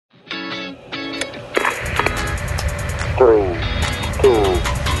3, 2, 1,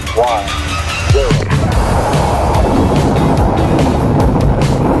 0.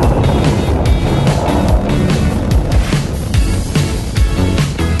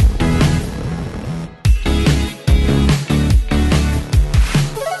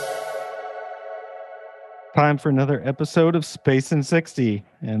 Time for another episode of Space in 60,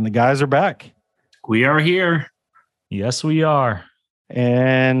 and the guys are back. We are here. Yes, we are.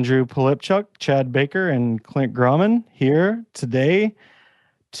 Andrew Polipchuk, Chad Baker, and Clint Grauman here today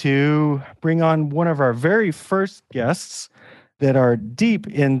to bring on one of our very first guests that are deep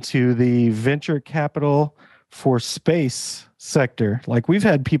into the venture capital for space sector. Like, we've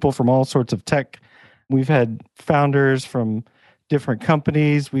had people from all sorts of tech. We've had founders from different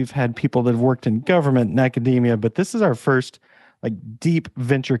companies. We've had people that have worked in government and academia, but this is our first deep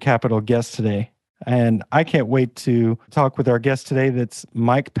venture capital guest today. And I can't wait to talk with our guest today. That's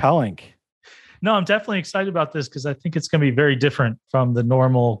Mike Palank. No, I'm definitely excited about this because I think it's going to be very different from the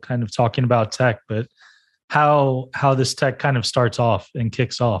normal kind of talking about tech, but how this tech kind of starts off and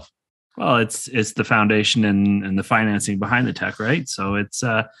kicks off. Well, it's the foundation and the financing behind the tech, right? So it's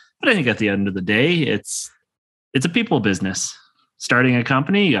but I think at the end of the day, it's a people business. Starting a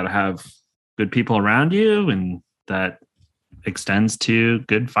company, you got to have good people around you, and that extends to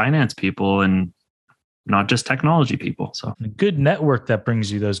good finance people and not just technology people. So a good network that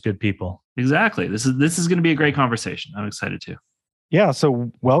brings you those good people. Exactly. This is going to be a great conversation. I'm excited too. Yeah.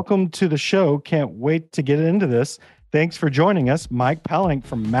 So welcome to the show. Can't wait to get into this. Thanks for joining us, Mike Palank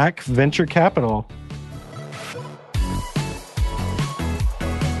from Mac Venture Capital.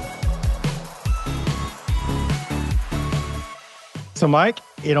 So, Mike,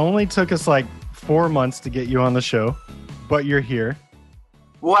 it only took us 4 months to get you on the show, but you're here.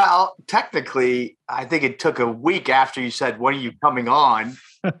 Well, technically, I think it took a week after you said, "When are you coming on?"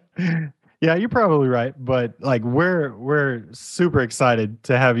 Yeah, you're probably right, but we're super excited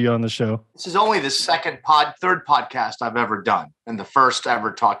to have you on the show. This is only the third podcast I've ever done, and the first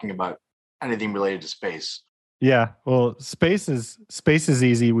ever talking about anything related to space. Yeah, well, space is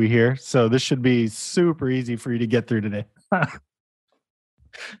easy, we hear, so this should be super easy for you to get through today.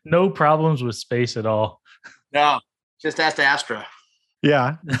 No problems with space at all. No, just ask Astra.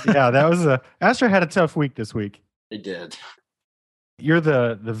 Yeah, that was Astra had a tough week this week. They did. You're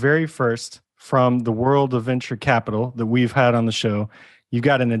the very first from the world of venture capital that we've had on the show. You've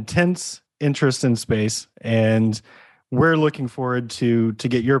got an intense interest in space, and we're looking forward to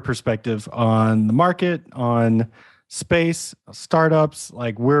get your perspective on the market, on space, startups.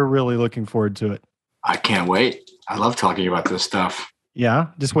 We're really looking forward to it. I can't wait. I love talking about this stuff. Yeah,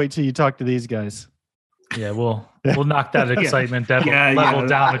 just wait till you talk to these guys. Yeah, we'll knock that excitement level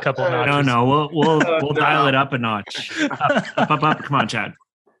down a couple of notches. No, we'll dial it up a notch. Up. Come on, Chad.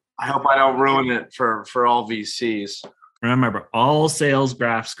 I hope I don't ruin it for all VCs. Remember, all sales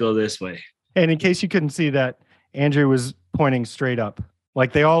graphs go this way. And in case you couldn't see that, Andrew was pointing straight up.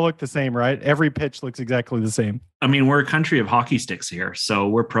 They all look the same, right? Every pitch looks exactly the same. I mean, we're a country of hockey sticks here, so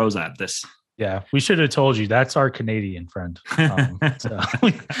we're pros at this. Yeah, we should have told you that's our Canadian friend.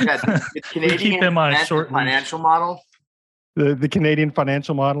 The Canadian keep him on a short financial model. The Canadian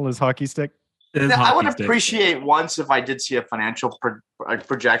financial model is hockey stick. I would appreciate once if I did see a financial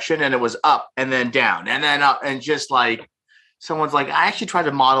projection and it was up and then down and then up and just someone's I actually tried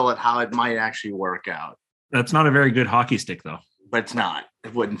to model it how it might actually work out. That's not a very good hockey stick, though. But it's not.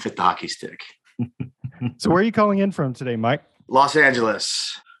 It wouldn't fit the hockey stick. So where are you calling in from today, Mike? Los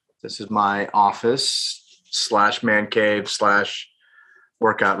Angeles. This is my office / man cave /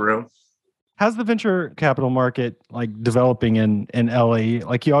 workout room. How's the venture capital market developing in LA? You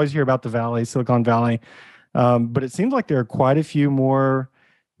always hear about the Valley, Silicon Valley, but it seems like there are quite a few more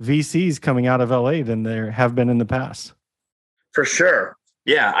VCs coming out of LA than there have been in the past. For sure.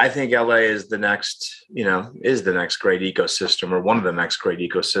 Yeah, I think LA is the next great ecosystem, or one of the next great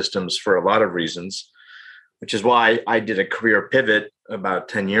ecosystems, for a lot of reasons, which is why I did a career pivot about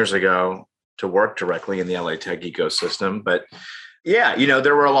 10 years ago to work directly in the LA tech ecosystem. But yeah,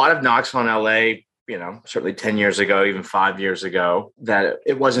 there were a lot of knocks on LA, certainly 10 years ago, even 5 years ago, that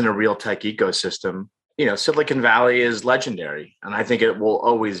it wasn't a real tech ecosystem. Silicon Valley is legendary, and I think it will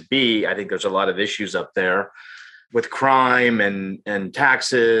always be. I think there's a lot of issues up there with crime and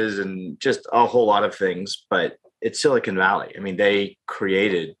taxes and just a whole lot of things, but it's Silicon Valley. I mean, they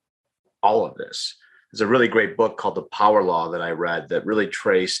created all of this. There's a really great book called The Power Law that I read that really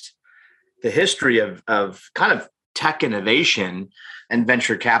traced the history of kind of tech innovation and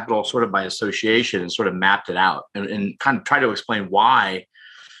venture capital sort of by association, and sort of mapped it out and kind of tried to explain why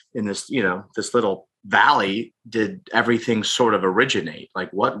in this, this little valley did everything sort of originate?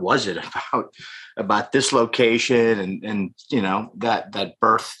 Like, what was it about this location and that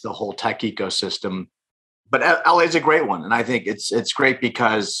birthed the whole tech ecosystem? But LA is a great one, and I think it's great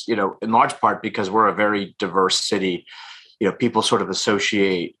because in large part because we're a very diverse city. People sort of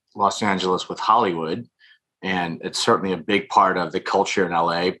associate Los Angeles with Hollywood, and it's certainly a big part of the culture in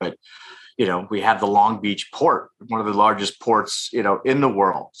LA. But we have the Long Beach port, one of the largest ports, in the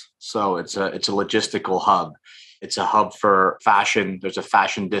world. So it's a logistical hub. It's a hub for fashion. There's a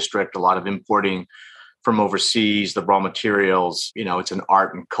fashion district, a lot of importing from overseas, the raw materials. It's an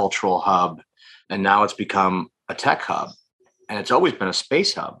art and cultural hub. And now it's become a tech hub. And it's always been a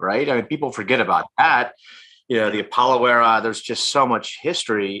space hub, right? I mean, people forget about that. The Apollo era, there's just so much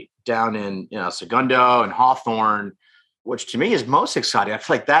history down in Segundo and Hawthorne, which to me is most exciting. I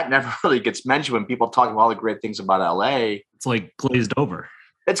feel like that never really gets mentioned when people talk about all the great things about LA. It's like glazed over.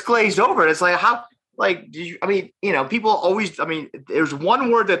 It's glazed over. It's like, how, like, people always, there's one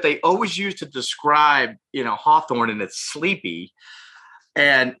word that they always use to describe, Hawthorne, and it's sleepy.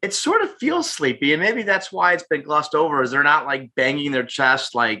 And it sort of feels sleepy. And maybe that's why it's been glossed over, is they're not like banging their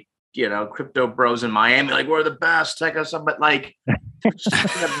chest like, crypto bros in Miami, like, we're the best, check us out. But like, it's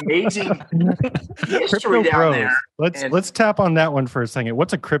just an amazing history down there. Let's tap on that one for a second.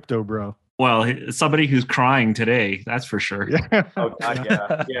 What's a crypto bro? Well, somebody who's crying today, that's for sure. Yeah. Oh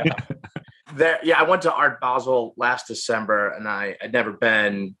God, yeah. I went to Art Basel last December, and I'd never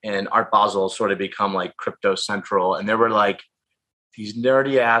been, and Art Basel sort of become like crypto central, and there were like these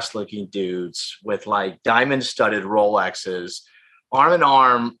nerdy ass looking dudes with like diamond studded Rolexes, arm in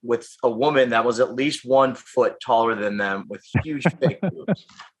arm with a woman that was at least 1 foot taller than them with huge fake boobs,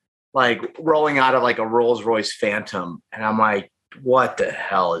 like rolling out of like a Rolls Royce Phantom. And I'm like, what the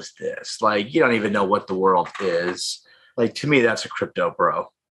hell is this? Like, you don't even know what the world is. Like, to me, that's a crypto bro.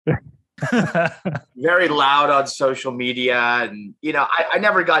 Very loud on social media. And, I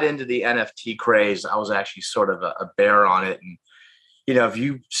never got into the NFT craze. I was actually sort of a bear on it. And, if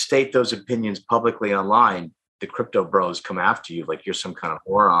you state those opinions publicly online, the crypto bros come after you like you're some kind of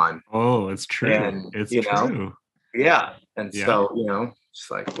moron. Oh, it's true. And, it's true. Yeah. And so,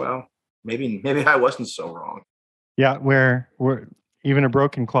 it's like, well, maybe I wasn't so wrong. Yeah, where even a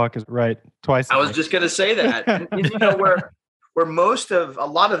broken clock is right twice. I was just going to say that. And, where a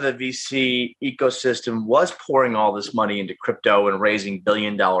lot of the VC ecosystem was pouring all this money into crypto and raising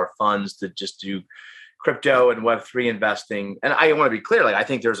billion-dollar funds to just do crypto and Web3 investing. And I want to be clear, like, I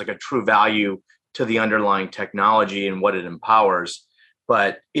think there's like a true value to the underlying technology and what it empowers.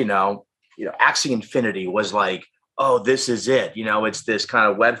 But, Axie Infinity was like, oh, this is it. It's this kind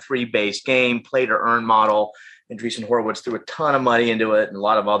of Web3 based game, play to earn model. Andreessen Horowitz threw a ton of money into it, and a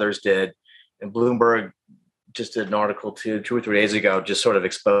lot of others did. And Bloomberg just did an article 2 or 3 days ago, just sort of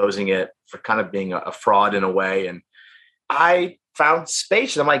exposing it for kind of being a fraud in a way. And I found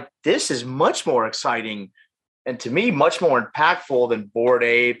space, and I'm like, this is much more exciting, and to me, much more impactful than Bored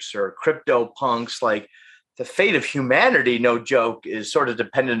Apes or Crypto Punks. Like, the fate of humanity, no joke, is sort of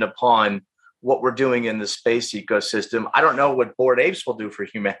dependent upon what we're doing in the space ecosystem. I don't know what Bored Apes will do for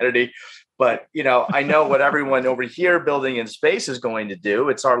humanity, but I know what everyone over here building in space is going to do.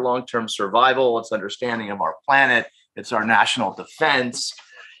 It's our long-term survival. It's understanding of our planet. It's our national defense.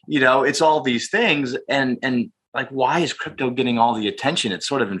 It's all these things. And like, why is crypto getting all the attention? It's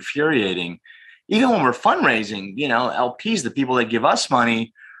sort of infuriating. Even when we're fundraising, LPs, the people that give us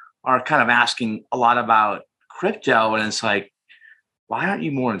money, are kind of asking a lot about crypto. And it's like, why aren't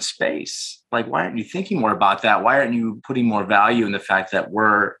you more in space? Like, why aren't you thinking more about that? Why aren't you putting more value in the fact that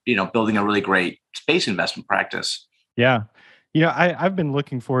we're, building a really great space investment practice? Yeah. I've been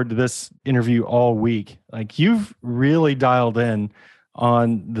looking forward to this interview all week. Like, you've really dialed in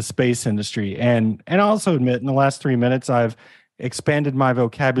on the space industry. And I also admit, in the last 3 minutes, I've expanded my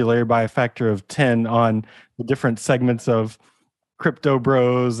vocabulary by a factor of 10 on the different segments of crypto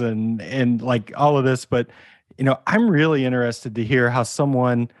bros and like all of this. But I'm really interested to hear how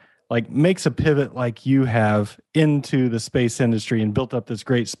someone like makes a pivot like you have into the space industry and built up this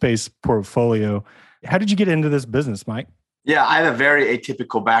great space portfolio. How did you get into this business, Mike? Yeah, I have a very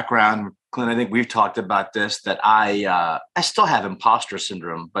atypical background, Clint. I think we've talked about this, that I still have imposter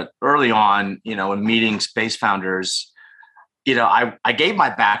syndrome, but early on, in meeting space founders, I gave my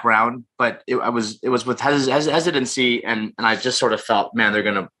background, but it was with hesitancy, and I just sort of felt, man, they're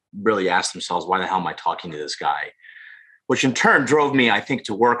going to really ask themselves, why the hell am I talking to this guy? Which in turn drove me, I think,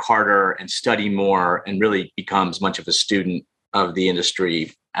 to work harder and study more and really become as much of a student of the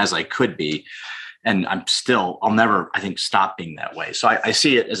industry as I could be. And I'll never, I think, stop being that way. So I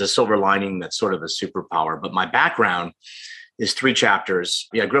see it as a silver lining that's sort of a superpower. But my background is 3 chapters.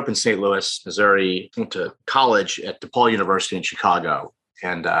 Yeah, I grew up in St. Louis, Missouri, went to college at DePaul University in Chicago,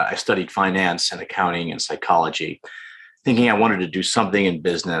 and I studied finance and accounting and psychology, thinking I wanted to do something in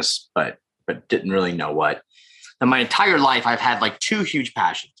business, but didn't really know what. And my entire life, I've had like 2 huge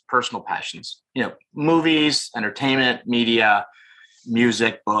passions, personal passions, movies, entertainment, media,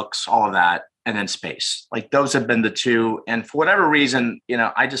 music, books, all of that, and then space. Like those have been the 2. And for whatever reason,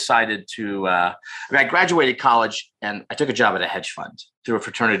 I decided to, I graduated college and I took a job at a hedge fund through a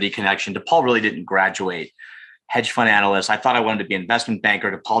fraternity connection. DePaul really didn't graduate hedge fund analysts. I thought I wanted to be an investment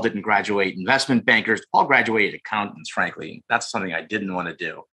banker. DePaul didn't graduate investment bankers. DePaul graduated accountants, frankly. That's something I didn't want to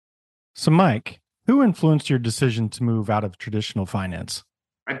do. So, Mike, who influenced your decision to move out of traditional finance?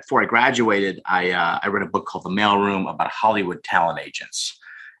 Right before I graduated, I read a book called The Mailroom about Hollywood talent agents.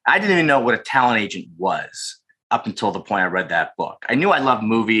 I didn't even know what a talent agent was up until the point I read that book. I knew I loved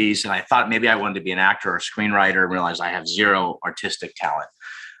movies and I thought maybe I wanted to be an actor or a screenwriter and realized I have 0 artistic talent.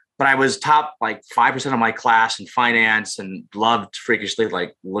 But I was top like 5% of my class in finance and loved freakishly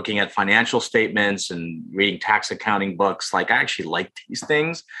like looking at financial statements and reading tax accounting books. Like I actually liked these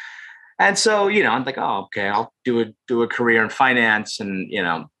things. And so, I'm like, oh, okay, I'll do a career in finance and,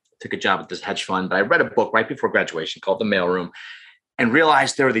 took a job at this hedge fund. But I read a book right before graduation called The Mailroom and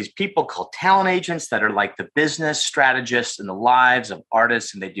realized there are these people called talent agents that are like the business strategists in the lives of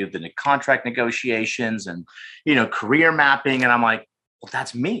artists. And they do the contract negotiations and, career mapping. And I'm like, well,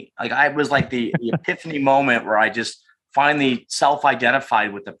 that's me. Like I was like the epiphany moment where I just finally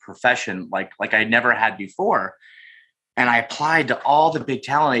self-identified with the profession like I never had before. And I applied to all the big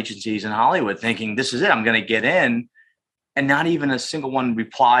talent agencies in Hollywood thinking, this is it, I'm going to get in. And not even a single one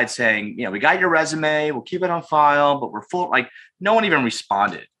replied saying, we got your resume, we'll keep it on file, but we're full. Like no one even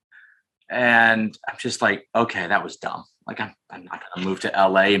responded. And I'm just like, okay, that was dumb. Like I'm not going to move to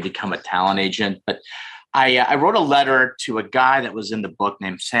LA and become a talent agent. But I wrote a letter to a guy that was in the book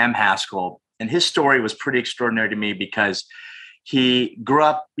named Sam Haskell. And his story was pretty extraordinary to me because he grew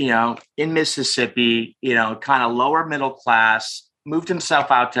up, in Mississippi, kind of lower middle class, moved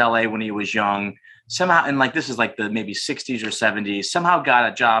himself out to LA when he was young, somehow, and like this is like the maybe 60s or 70s, somehow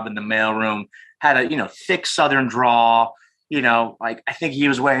got a job in the mailroom, had a, thick Southern drawl, like I think he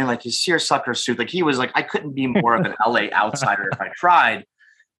was wearing like his seersucker suit. Like he was like, I couldn't be more of an LA outsider if I tried.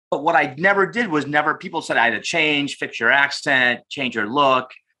 But what I never did was people said I had to change, fix your accent, change your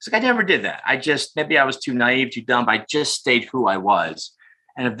look. It's like, I never did that. Maybe I was too naive, too dumb. I just stayed who I was.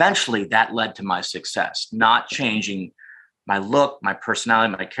 And eventually that led to my success, not changing my look, my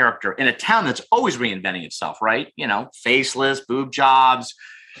personality, my character in a town that's always reinventing itself, right? Faceless, boob jobs,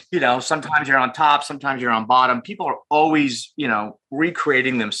 sometimes you're on top, sometimes you're on bottom. People are always,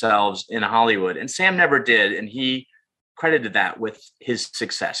 recreating themselves in Hollywood. And Sam never did. And he credited that with his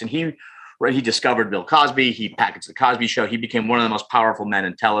success. And he discovered Bill Cosby. He packaged the Cosby Show. He became one of the most powerful men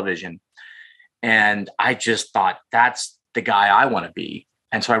in television. And I just thought, that's the guy I want to be.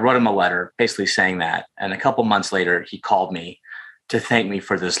 And so I wrote him a letter basically saying that. And a couple months later, he called me to thank me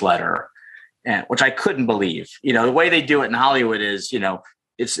for this letter, which I couldn't believe. The way they do it in Hollywood is,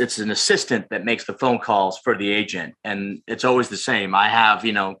 it's an assistant that makes the phone calls for the agent. And it's always the same. I have,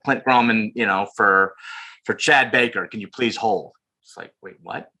 Clint Groman, for Chad Baker. Can you please hold? It's like, wait,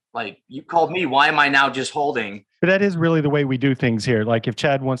 what? Like, you called me. Why am I now just holding? But that is really the way we do things here. Like if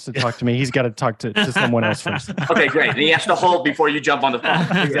Chad wants to talk to me, he's got to talk to someone else first. Okay, great. And he has to hold before you jump on the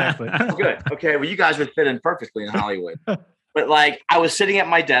phone. Exactly. Good. Okay. Well, you guys would fit in perfectly in Hollywood. But like I was sitting at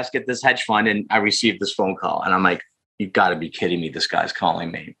my desk at this hedge fund and I received this phone call and I'm like, you've got to be kidding me. This guy's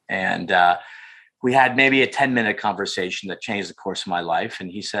calling me. And we had maybe a 10-minute conversation that changed the course of my life. And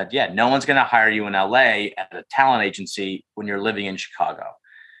he said, yeah, no one's going to hire you in LA at a talent agency when you're living in Chicago.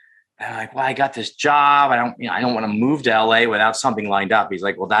 And I'm like, well, I got this job. I don't want to move to LA without something lined up. He's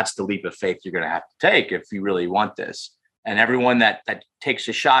like, well, that's the leap of faith you're going to have to take if you really want this. And everyone that takes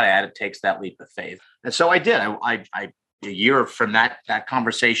a shot at it takes that leap of faith. And so I did. I a year from that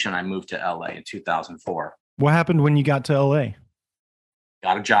conversation, I moved to LA in 2004. What happened when you got to LA?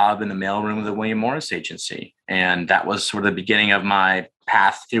 Got a job in the mailroom of the William Morris Agency. And that was sort of the beginning of my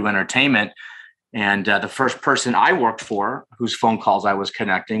path through entertainment. And the first person I worked for, whose phone calls I was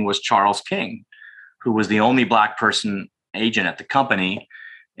connecting, was Charles King, who was the only Black person agent at the company.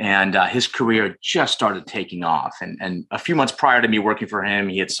 And his career just started taking off. And a few months prior to me working for him,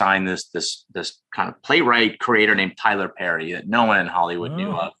 he had signed this kind of playwright creator named Tyler Perry that no one in Hollywood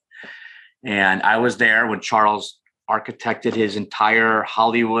knew of. And I was there when Charles architected his entire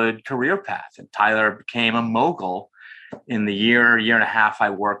Hollywood career path. And Tyler became a mogul in the year and a half I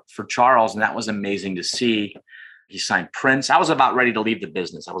worked for Charles. And that was amazing to see. He signed Prince. I was about ready to leave the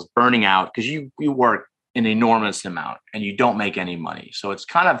business. I was burning out because you work an enormous amount and you don't make any money. So it's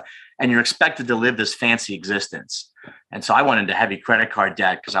kind of, and you're expected to live this fancy existence. And so I went into heavy credit card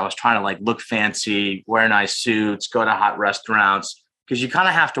debt because I was trying to like look fancy, wear nice suits, go to hot restaurants, because you kind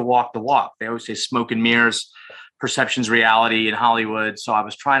of have to walk the walk. They always say smoke and mirrors, perception's reality in Hollywood. So I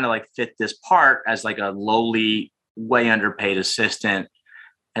was trying to like fit this part as like a lowly, way underpaid assistant.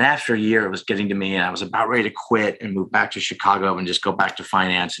 And after a year, it was getting to me and I was about ready to quit and move back to Chicago and just go back to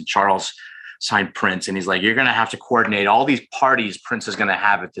finance. And Charles signed Prince. And he's like, you're going to have to coordinate all these parties Prince is going to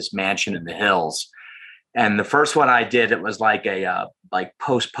have at this mansion in the hills. And the first one I did, it was like a like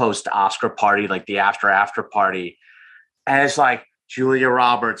post Oscar party, like the after party. And it's like Julia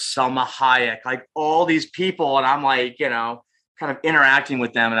Roberts, Selma Hayek, like all these people. And I'm like, you know, kind of interacting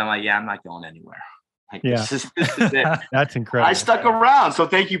with them. And I'm like, yeah, I'm not going anywhere. Like, Yeah. this is it. That's incredible. I stuck around. So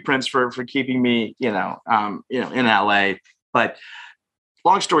thank you, Prince, for keeping me, in LA. But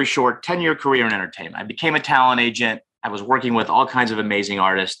long story short, 10-year career in entertainment. I became a talent agent. I was working with all kinds of amazing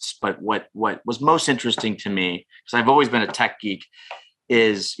artists. But what was most interesting to me, because I've always been a tech geek,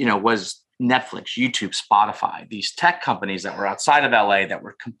 was Netflix, YouTube, Spotify, these tech companies that were outside of LA that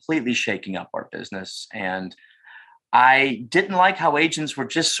were completely shaking up our business. And I didn't like how agents were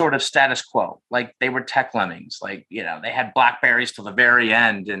just sort of status quo, like they were tech lemmings, like, they had BlackBerries till the very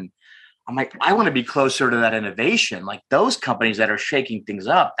end. And I'm like, I want to be closer to that innovation, like those companies that are shaking things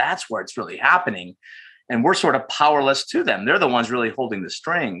up. That's where it's really happening. And we're sort of powerless to them. They're the ones really holding the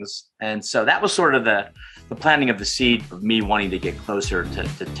strings. And so that was sort of the planting of the seed of me wanting to get closer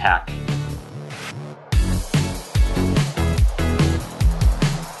to tech.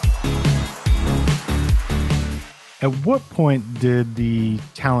 At what point did the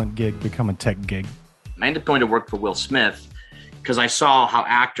talent gig become a tech gig? I ended up going to work for Will Smith because I saw how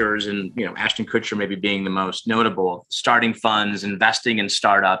actors and, Ashton Kutcher maybe being the most notable, starting funds, investing in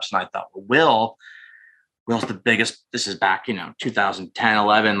startups. And I thought, well, Will's the biggest, this is back, 2010,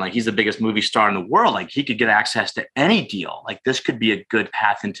 11, like he's the biggest movie star in the world. Like he could get access to any deal. Like this could be a good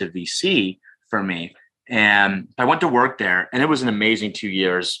path into VC for me. And I went to work there and it was an amazing 2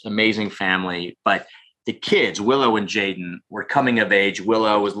 years, amazing family. But the kids, Willow and Jaden, were coming of age.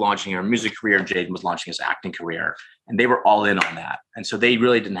 Willow was launching her music career. Jaden was launching his acting career. And they were all in on that. And so they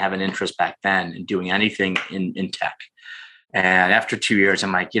really didn't have an interest back then in doing anything in tech. And after 2 years,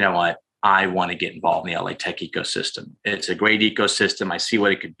 I'm like, you know what? I want to get involved in the LA tech ecosystem. It's a great ecosystem. I see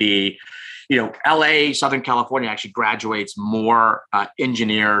what it could be. LA, Southern California actually graduates more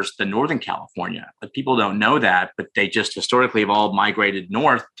engineers than Northern California. But people don't know that, but they just historically have all migrated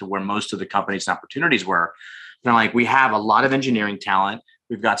north to where most of the companies and opportunities were. And I'm like, we have a lot of engineering talent.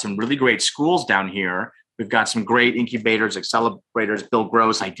 We've got some really great schools down here. We've got some great incubators, accelerators. Bill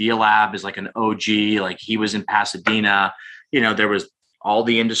Gross, Idea Lab is like an OG. Like he was in Pasadena. There was all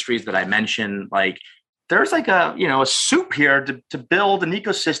the industries that I mentioned. Like there's like a soup here to build an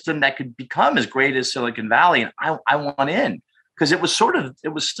ecosystem that could become as great as Silicon Valley. And I want in because it was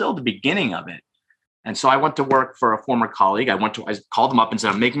still the beginning of it. And so I went to work for a former colleague. I called them up and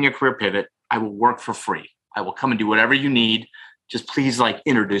said, I'm making a career pivot. I will work for free. I will come and do whatever you need. Just please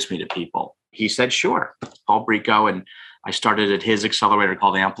introduce me to people. He said, sure. Paul Brico. And I started at his accelerator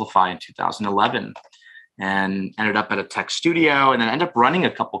called Amplify in 2011 and ended up at a tech studio and then ended up running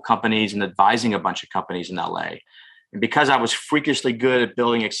a couple companies and advising a bunch of companies in LA. And because I was freakishly good at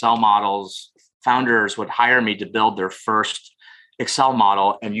building Excel models, founders would hire me to build their first Excel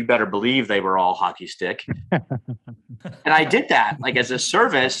model. And you better believe they were all hockey stick. And I did that as a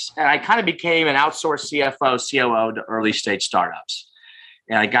service. And I kind of became an outsourced CFO, COO to early stage startups.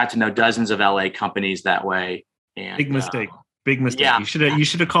 And I got to know dozens of LA companies that way. And, Big mistake. Big mistake. Yeah. You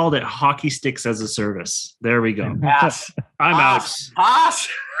should have called it Hockey Sticks as a Service. There we go. Pass. I'm Pass. Pass.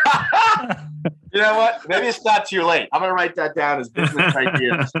 You know what? Maybe it's not too late. I'm going to write that down as business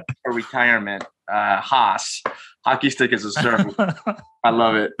ideas for retirement. Haas. Hockey Stick as a Service. I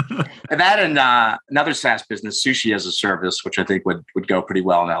love it. And that and another SaaS business, Sushi as a Service, which I think would go pretty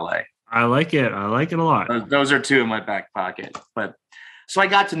well in LA. I like it. I like it a lot. Those are two in my back pocket. But so I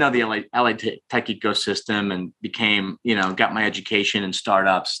got to know the LA tech ecosystem and became, got my education in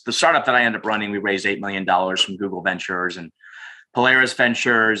startups. The startup that I ended up running, we raised $8 million from Google Ventures and Polaris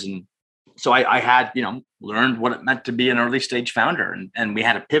Ventures. And so I had, learned what it meant to be an early stage founder. And we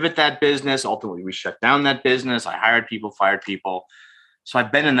had to pivot that business. Ultimately, we shut down that business. I hired people, fired people. So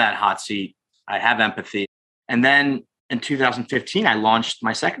I've been in that hot seat. I have empathy. And then in 2015, I launched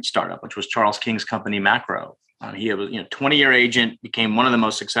my second startup, which was Charles King's company, Macro. He was, 20-year agent, became one of the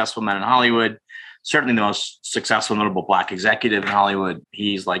most successful men in Hollywood, certainly the most successful, notable Black executive in Hollywood.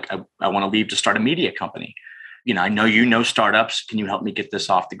 He's like, I want to leave to start a media company. I know you know startups. Can you help me get this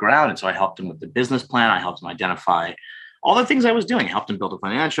off the ground? And so I helped him with the business plan. I helped him identify all the things I was doing. I helped him build a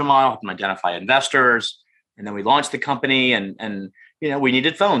financial model, helped him identify investors. And then we launched the company and we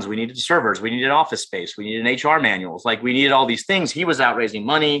needed phones, we needed servers, we needed office space, we needed HR manuals. Like we needed all these things. He was out raising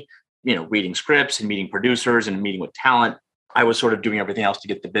money, reading scripts and meeting producers and meeting with talent. I was sort of doing everything else to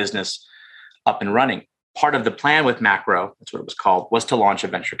get the business up and running. Part of the plan with Macro, that's what it was called, was to launch a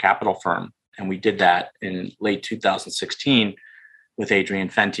venture capital firm. And we did that in late 2016 with Adrian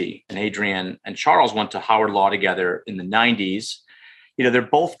Fenty. And Adrian and Charles went to Howard Law together in the 90s. They're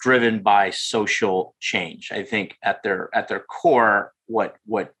both driven by social change. I think at their core, what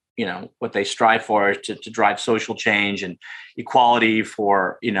they strive for is to drive social change and equality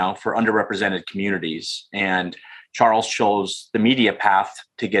for underrepresented communities. And Charles chose the media path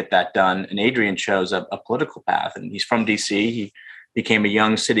to get that done, and Adrian chose a political path. And he's from DC. He became a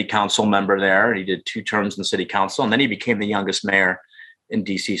young city council member there. He did 2 terms in the city council, and then he became the youngest mayor in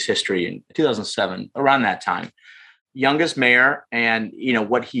DC's history in 2007, around that time. Youngest mayor, and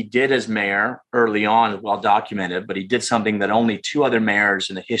what he did as mayor early on is well documented, but he did something that only 2 other mayors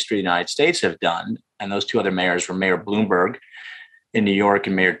in the history of the United States have done. And those 2 other mayors were Mayor Bloomberg in New York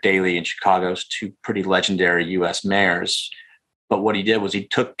and Mayor Daley in Chicago, 2 pretty legendary US mayors. But what he did was he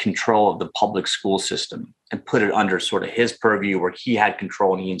took control of the public school system and put it under sort of his purview where he had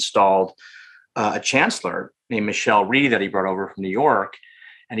control, and he installed a chancellor named Michelle Rhee that he brought over from New York.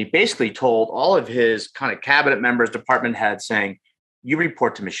 And he basically told all of his kind of cabinet members, department heads, saying, you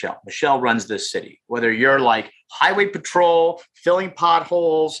report to Michelle. Michelle runs this city. Whether you're like highway patrol, filling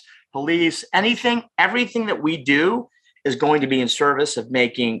potholes, police, anything, everything that we do is going to be in service of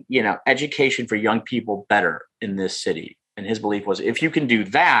making, education for young people better in this city. And his belief was, if you can do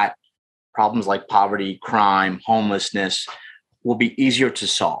that, problems like poverty, crime, homelessness will be easier to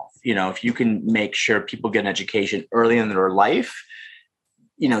solve. If you can make sure people get an education early in their life,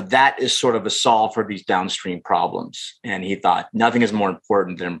 that is sort of a solve for these downstream problems. And he thought nothing is more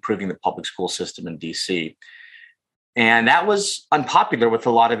important than improving the public school system in DC. And that was unpopular with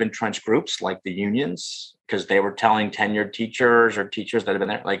a lot of entrenched groups like the unions, because they were telling tenured teachers or teachers that have been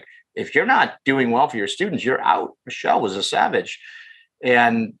there, like, if you're not doing well for your students, you're out. Michelle was a savage.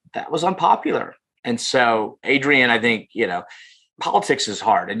 And that was unpopular. And so Adrian, I think, politics is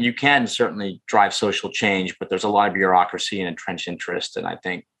hard, and you can certainly drive social change, but there's a lot of bureaucracy and entrenched interest. And I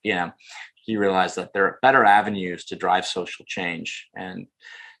think, he realized that there are better avenues to drive social change. And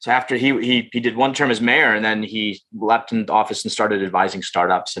so after he did 1 term as mayor, and then he left in office and started advising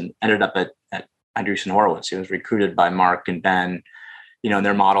startups and ended up at Andreessen Horowitz. He was recruited by Mark and Ben. And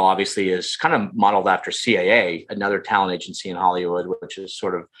their model obviously is kind of modeled after CAA, another talent agency in Hollywood, which is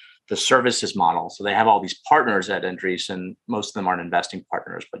sort of the services model. So they have all these partners at Andreessen. Most of them aren't investing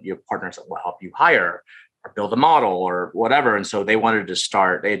partners, but you have partners that will help you hire or build a model or whatever. And so they wanted to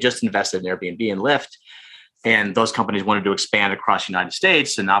start, they had just invested in Airbnb and Lyft, and those companies wanted to expand across the United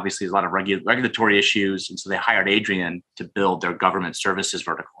States. And obviously there's a lot of regulatory issues. And so they hired Adrian to build their government services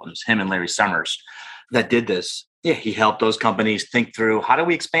vertical. And it was him and Larry Summers that did this. Yeah, he helped those companies think through, how do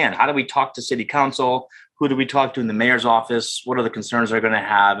we expand? How do we talk to city council? Who do we talk to in the mayor's office? What are the concerns they're going to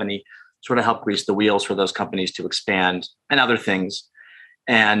have? And he sort of helped grease the wheels for those companies to expand and other things.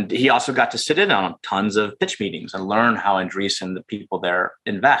 And he also got to sit in on tons of pitch meetings and learn how Andreessen, the people there,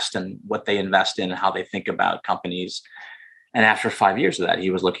 invest and what they invest in and how they think about companies. And after 5 years of that, he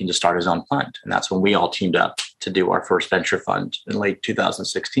was looking to start his own fund. And that's when we all teamed up to do our first venture fund in late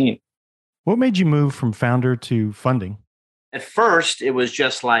 2016. What made you move from founder to funding? At first, it was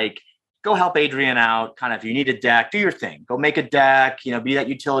just like, go help Adrian out. Kind of, if you need a deck, do your thing. Go make a deck, be that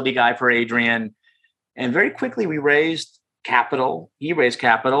utility guy for Adrian. And very quickly we raised capital. He raised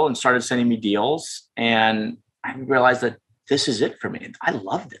capital and started sending me deals. And I realized that this is it for me. I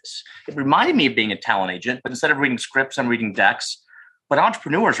love this. It reminded me of being a talent agent, but instead of reading scripts, I'm reading decks. But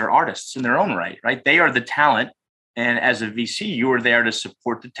entrepreneurs are artists in their own right? They are the talent. And as a VC, you are there to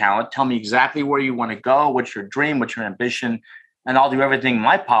support the talent. Tell me exactly where you want to go, what's your dream, what's your ambition, and I'll do everything in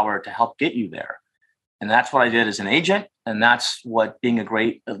my power to help get you there. And that's what I did as an agent. And that's what being a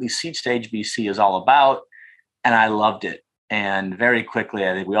great, at least seed stage VC is all about. And I loved it. And very quickly,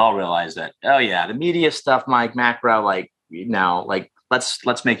 I think we all realized that, oh yeah, the media stuff, Mike, Macro,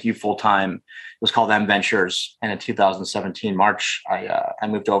 let's make you full-time. It was called M Ventures. And in 2017, March, I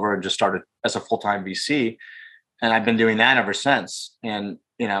moved over and just started as a full-time VC. And I've been doing that ever since. And,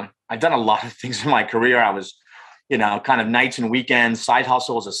 I've done a lot of things in my career. I was, kind of nights and weekends, side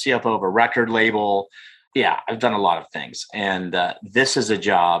hustle as a CFO of a record label. Yeah, I've done a lot of things. And this is a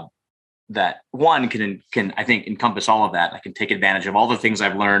job that one can, I think, encompass all of that. I can take advantage of all the things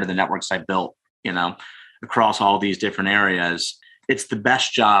I've learned and the networks I built, across all these different areas. It's the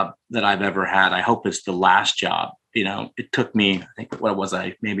best job that I've ever had. I hope it's the last job. It took me, I think, what was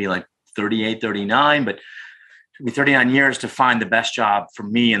I, maybe like 38, 39, but it took me 39 years to find the best job for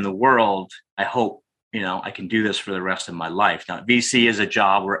me in the world. I hope, I can do this for the rest of my life. Now, VC is a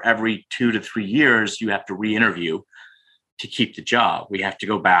job where every 2 to 3 years, you have to re-interview to keep the job. We have to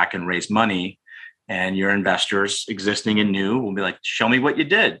go back and raise money. And your investors, existing and new, will be like, show me what you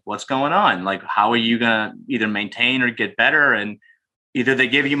did. What's going on? Like, how are you going to either maintain or get better? And either they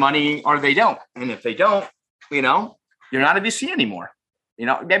give you money or they don't. And if they don't, you're not a VC anymore.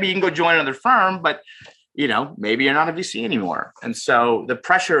 Maybe you can go join another firm, but, maybe you're not a VC anymore. And so the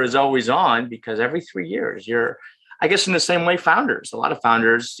pressure is always on because every 3 years I guess in the same way founders, a lot of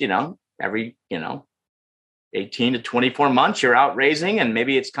founders, every, 18 to 24 months, you're out raising, and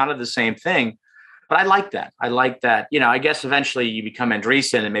maybe it's kind of the same thing. But I like that. I guess eventually you become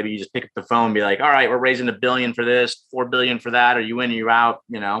Andreessen and maybe you just pick up the phone and be like, all right, we're raising $1 billion for this, $4 billion for that. Are you in or you out?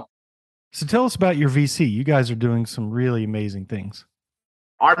 So tell us about your VC. You guys are doing some really amazing things.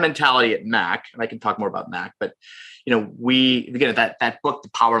 Our mentality at Mac, and I can talk more about Mac, but that book, The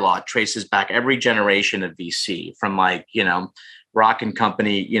Power Law, traces back every generation of VC from Rock and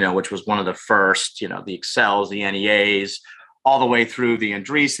Company, which was one of the first, the Accels, the NEAs, all the way through the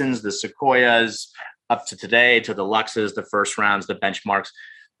Andreessens, the Sequoias, up to today, to the Luxes, the first rounds, the benchmarks.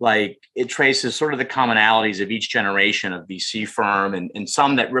 It traces sort of the commonalities of each generation of VC firm and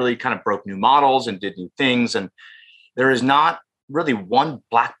some that really kind of broke new models and did new things. And there is not really one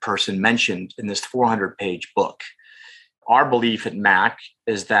Black person mentioned in this 400-page book. Our belief at Mac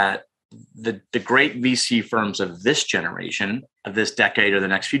is that the great VC firms of this generation, of this decade or the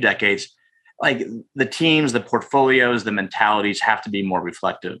next few decades, the teams, the portfolios, the mentalities have to be more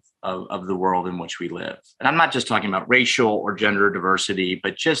reflective of the world in which we live. And I'm not just talking about racial or gender diversity,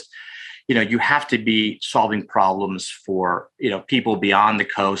 but just, you have to be solving problems for, people beyond the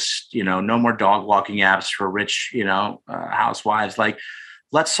coast, no more dog walking apps for rich, housewives.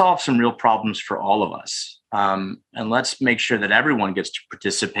 Let's solve some real problems for all of us. And let's make sure that everyone gets to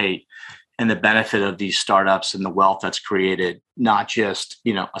participate in the benefit of these startups and the wealth that's created, not just,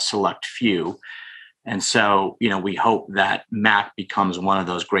 a select few. And so, we hope that Mac becomes one of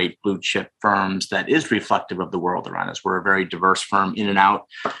those great blue chip firms that is reflective of the world around us. We're a very diverse firm in and out.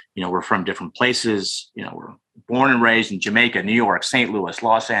 We're from different places. We're born and raised in Jamaica, New York, St. Louis,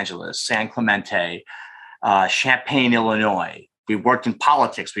 Los Angeles, San Clemente, Champaign, Illinois. We've worked in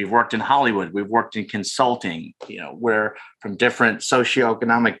politics. We've worked in Hollywood. We've worked in consulting. We're from different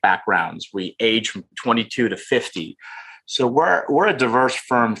socioeconomic backgrounds. We age from 22 to 50. So we're a diverse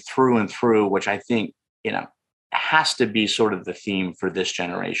firm through and through, which I think, has to be sort of the theme for this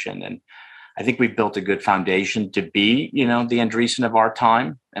generation. And I think we've built a good foundation to be, the Andreessen of our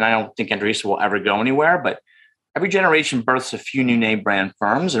time. And I don't think Andreessen will ever go anywhere, but every generation births a few new name brand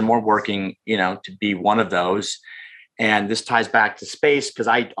firms, and we're working, to be one of those. And this ties back to space, because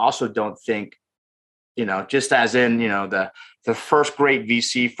I also don't think, just as in, the first great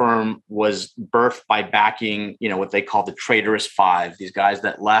VC firm was birthed by backing, what they call the Traitorous Five, these guys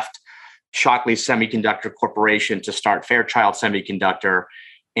that left Shockley Semiconductor Corporation to start Fairchild Semiconductor.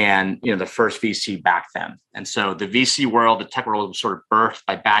 And, the first VC backed them. And so the VC world, the tech world was sort of birthed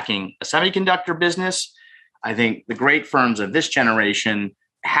by backing a semiconductor business. I think the great firms of this generation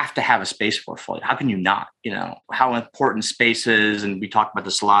have to have a space portfolio. How can you not? How important space is, and we talk about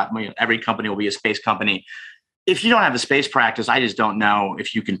this a lot. Every company will be a space company. If you don't have a space practice, I just don't know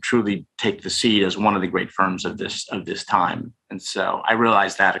if you can truly take the seat as one of the great firms of this time. And so I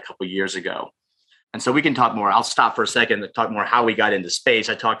realized that a couple of years ago. And so we can talk more. I'll stop for a second to talk more how we got into space.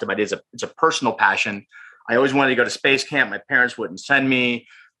 I talked about it's a personal passion. I always wanted to go to space camp. My parents wouldn't send me.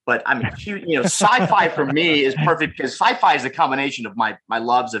 But I'm a huge, sci-fi for me is perfect because sci-fi is a combination of my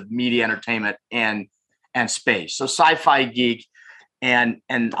loves of media, entertainment, and space. So sci-fi geek, and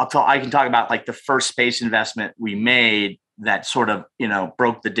I can talk about the first space investment we made that sort of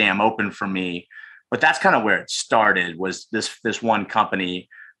broke the dam open for me. But that's kind of where it started, was this one company.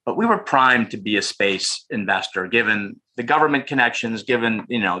 But we were primed to be a space investor, given the government connections, given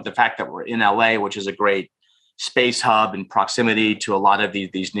the fact that we're in LA, which is a great space hub and proximity to a lot of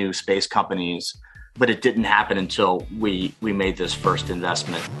these new space companies. But it didn't happen until we made this first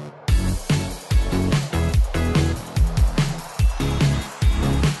investment.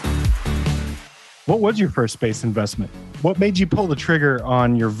 What was your first space investment? What made you pull the trigger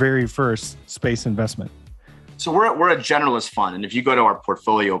on your very first space investment? So we're a generalist fund. And if you go to our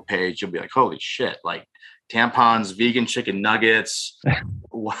portfolio page, you'll be like, holy shit, tampons, vegan chicken nuggets.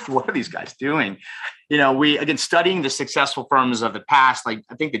 What are these guys doing? You know, we, again, studying the successful firms of the past, like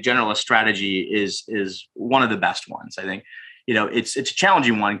I think the generalist strategy is one of the best ones. I think, you know, it's a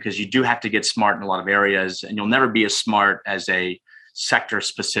challenging one because you do have to get smart in a lot of areas, and you'll never be as smart as a sector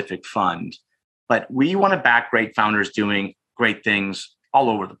specific fund. But we want to back great founders doing great things all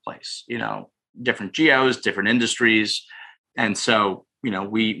over the place, you know, different geos, different industries. And so, you know,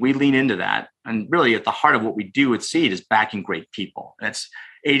 we lean into that. And really at the heart of what we do at Seed is backing great people. That's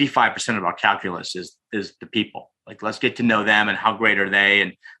 85% of our calculus is the people. Like, let's get to know them and how great are they?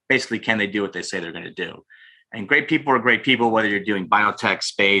 And basically, can they do what they say they're going to do? And great people are great people, whether you're doing biotech,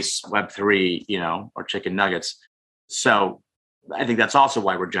 space, Web3, you know, or chicken nuggets. So I think that's also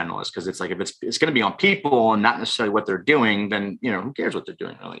why we're generalists, because it's like, if it's going to be on people and not necessarily what they're doing, then, you know, who cares what they're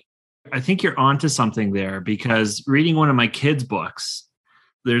doing, really? I think you're onto something there, because reading one of my kids' books,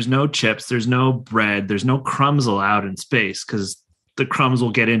 there's no chips, there's no bread, there's no crumbs allowed in space because the crumbs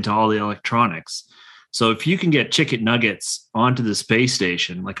will get into all the electronics. So if you can get chicken nuggets onto the space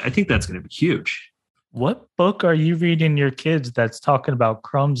station, like, I think that's going to be huge. What book are you reading your kids that's talking about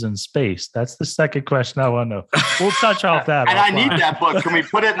crumbs in space? That's the second question I want to know. We'll touch off that. And I need that book. Can we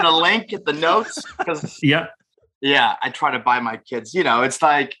put it in the link at the notes? Yeah. Yeah, I try to buy my kids. You know, it's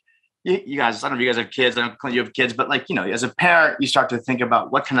like, you guys, I don't know if you guys have kids, I don't know if you have kids, but like, you know, as a parent, you start to think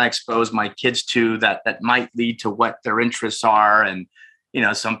about what can I expose my kids to that might lead to what their interests are. And, you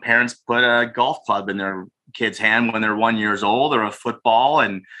know, some parents put a golf club in their kid's hand when they're 1 year old, or a football.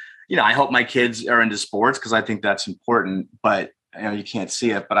 And, you know, I hope my kids are into sports because I think that's important, but you know, you can't see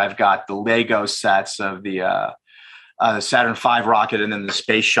it, but I've got the Lego sets of the Saturn V rocket and then the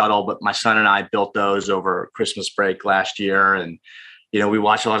space shuttle. But my son and I built those over Christmas break last year. And, you know, we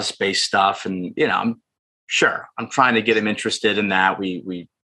watch a lot of space stuff, and, you know, I'm trying to get him interested in that. We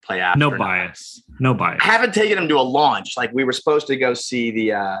play after. No bias. I haven't taken him to a launch. Like, we were supposed to go see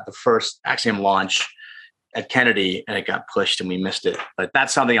the first Axiom launch at Kennedy, and it got pushed and we missed it. But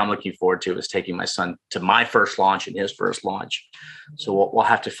that's something I'm looking forward to, is taking my son to my first launch and his first launch. So we'll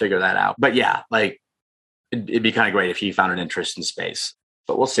have to figure that out. But yeah, like, it'd be kind of great if he found an interest in space,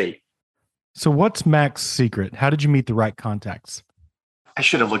 but we'll see. So what's Mac's secret? How did you meet the right contacts? I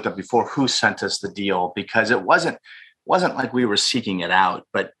should have looked up before who sent us the deal, because it wasn't like we were seeking it out,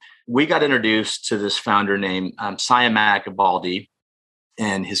 but we got introduced to this founder named Siamak Abaldi,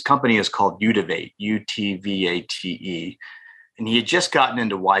 and his company is called Utivate, Utvate. And he had just gotten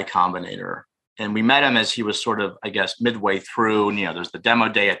into Y Combinator, and we met him as he was sort of, I guess, midway through. And, you know, there's the demo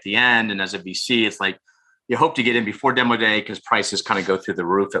day at the end. And as a VC, it's like, you hope to get in before demo day because prices kind of go through the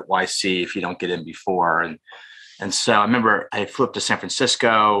roof at YC if you don't get in before. And so I remember I flew up to San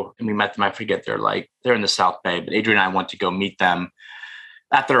Francisco and we met them. I forget, they're in the South Bay, but Adrian and I went to go meet them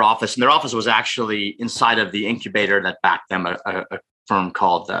at their office. And their office was actually inside of the incubator that backed them, a firm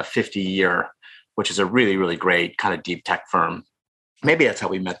called 50 Year, which is a really, really great kind of deep tech firm. Maybe that's how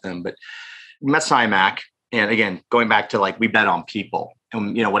we met them, but we met Siamak. And again, going back to, like, we bet on people.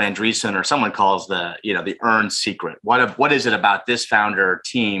 And, you know, what Andreessen or someone calls the earned secret. What is it about this founder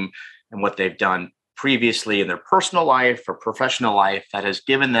team and what they've done previously in their personal life or professional life that has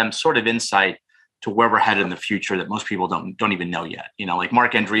given them sort of insight to where we're headed in the future that most people don't even know yet. You know, like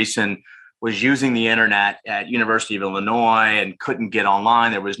Marc Andreessen was using the internet at University of Illinois and couldn't get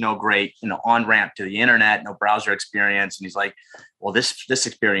online. There was no great, on-ramp to the internet, no browser experience. And he's like, well, this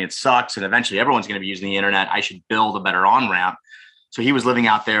experience sucks. And eventually everyone's going to be using the internet. I should build a better on-ramp. So he was living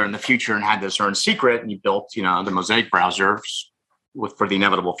out there in the future and had this earned secret. And he built, the Mosaic browser for the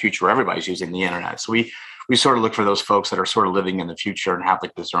inevitable future where everybody's using the internet. So we sort of look for those folks that are sort of living in the future and have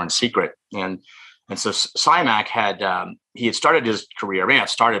like this earned secret. And so Siamak he had started his career,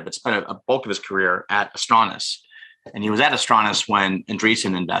 but spent a bulk of his career at Astranis. And he was at Astranis when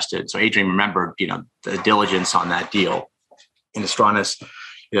Andreessen invested. So Adrian remembered, the diligence on that deal. In Astranis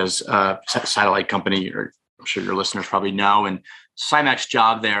is a satellite company, or I'm sure your listeners probably know. And Siamak's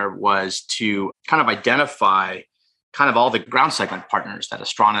job there was to kind of identify kind of all the ground segment partners that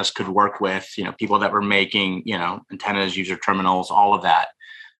Astranis could work with, people that were making, antennas, user terminals, all of that.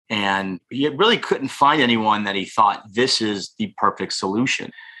 And he really couldn't find anyone that he thought this is the perfect solution.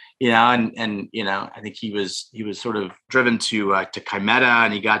 I think he was sort of driven to Kymeta,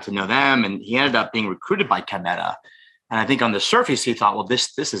 and he got to know them, and he ended up being recruited by Kymeta. And I think on the surface, he thought, well,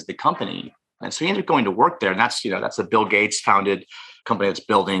 this is the company. And so he ended up going to work there. And that's the Bill Gates founded company that's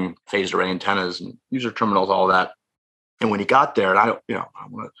building phased array antennas and user terminals, all that. And when he got there, and I don't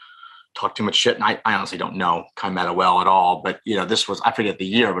want to talk too much shit, and I honestly don't know Kymeta well at all, but this was, I forget the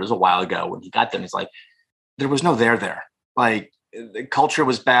year, but it was a while ago when he got there. And he's like, there was no there. Like, the culture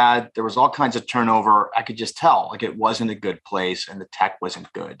was bad. There was all kinds of turnover. I could just tell like it wasn't a good place and the tech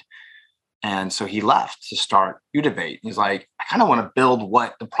wasn't good. And so he left to start Udivate. He's like, I kind of want to build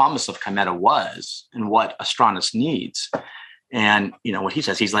what the promise of Kymeta was and what Astranis needs. And, what he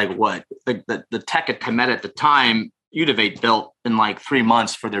says, he's like, what the tech at Kymeta at the time, Udivate built in like 3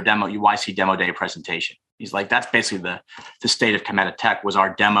 months for their demo YC demo day presentation. He's like, that's basically the state of Kymeta tech was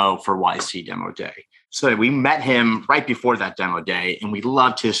our demo for YC demo day. So we met him right before that demo day and we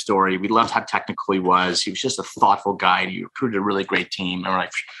loved his story. We loved how technical he was. He was just a thoughtful guy. He recruited a really great team. And we're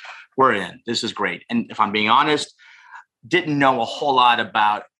like, we're in, this is great. And if I'm being honest, didn't know a whole lot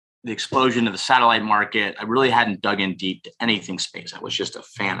about the explosion of the satellite market. I really hadn't dug in deep to anything space. I was just a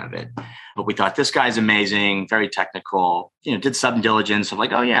fan of it. But we thought this guy's amazing, very technical, did some diligence of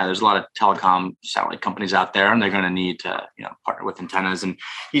like, oh yeah, there's a lot of telecom satellite companies out there and they're going to need to, partner with antennas. And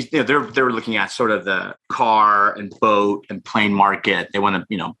he's, they're looking at sort of the car and boat and plane market. They want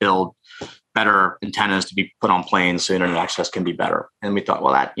to, build better antennas to be put on planes so internet access can be better. And we thought,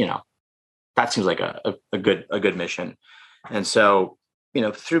 well, that seems like a good mission. And so,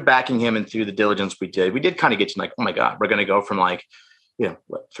 through backing him and through the diligence we did kind of get to like, oh my God, we're going to go from like,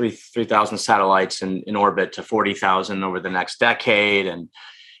 3,000 satellites in orbit to 40,000 over the next decade. And,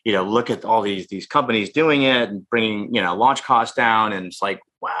 look at all these companies doing it and bringing, launch costs down. And it's like,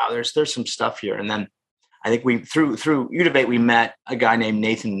 wow, there's some stuff here. And then I think through Udivate, we met a guy named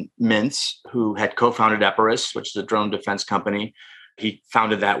Nathan Mintz, who had co-founded Epirus, which is a drone defense company. He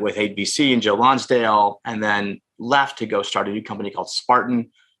founded that with 8VC and Joe Lonsdale, and then left to go start a new company called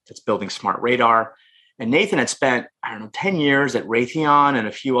Spartan that's building smart radar. And Nathan had spent, 10 years at Raytheon and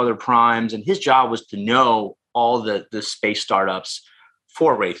a few other primes. And his job was to know all the space startups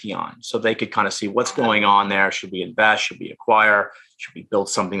for Raytheon so they could kind of see what's going on there. Should we invest? Should we acquire? Should we build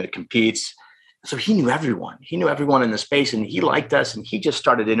something that competes? So he knew everyone. He knew everyone in the space and he liked us. And he just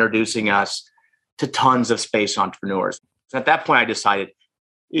started introducing us to tons of space entrepreneurs. So at that point, I decided,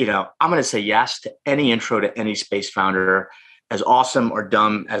 I'm going to say yes to any intro to any space founder. As awesome or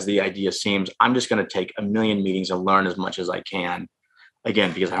dumb as the idea seems, I'm just going to take a million meetings and learn as much as I can.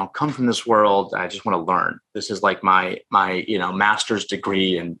 Again, because I don't come from this world. I just want to learn. This is like my master's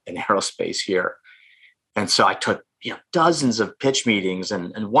degree in aerospace here. And so I took dozens of pitch meetings.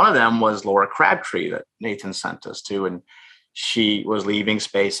 And one of them was Laura Crabtree that Nathan sent us to. And she was leaving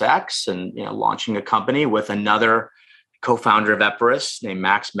SpaceX and launching a company with another co-founder of Epirus named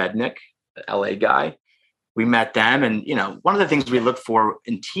Max Mednick, the LA guy. We met them. And, one of the things we look for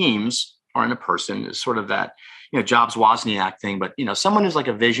in teams or in a person is sort of that, Jobs Wozniak thing, but, someone who's like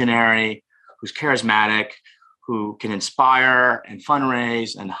a visionary, who's charismatic, who can inspire and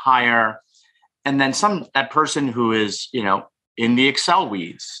fundraise and hire. And then that person who is, in the Excel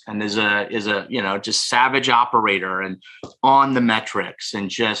weeds and is a just savage operator and on the metrics and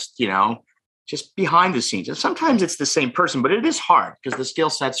just behind the scenes. And sometimes it's the same person, but it is hard because the skill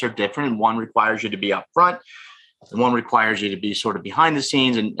sets are different. And one requires you to be up front and one requires you to be sort of behind the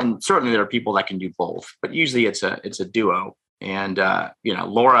scenes. And certainly there are people that can do both, but usually it's a duo. And,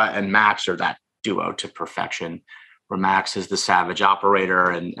 Laura and Max are that duo to perfection, where Max is the savage operator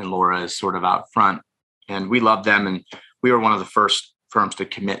and Laura is sort of out front. And we love them. And we were one of the first firms to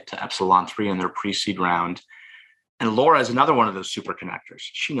commit to Epsilon 3 in their pre-seed round. And Laura is another one of those super connectors.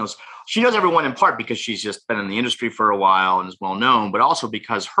 She knows everyone in part because she's just been in the industry for a while and is well known, but also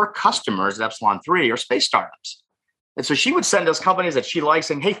because her customers at Epsilon 3 are space startups. And so she would send us companies that she likes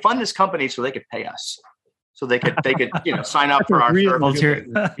saying, hey, fund this company so they could pay us. So they could sign up for our service.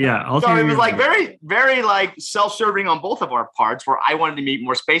 So it was like very, very like self-serving on both of our parts, where I wanted to meet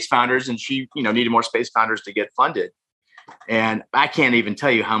more space founders and she, needed more space founders to get funded. And I can't even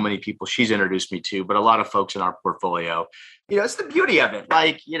tell you how many people she's introduced me to, but a lot of folks in our portfolio, it's the beauty of it.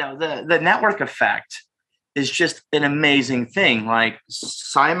 Like, the network effect is just an amazing thing. Like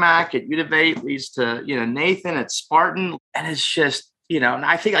Simac at Udivate leads to, Nathan at Spartan. And it's just, and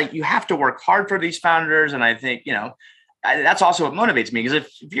I think like you have to work hard for these founders. And I think, that's also what motivates me, because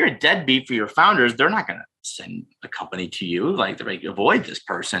if you're a deadbeat for your founders, they're not going to send a company to you. Like they're like, avoid this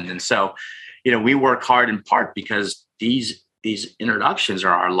person. And so, we work hard in part because these introductions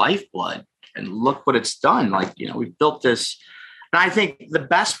are our lifeblood, and look what it's done. Like, we've built this, and I think the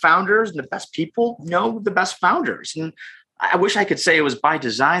best founders and the best people know the best founders. And I wish I could say it was by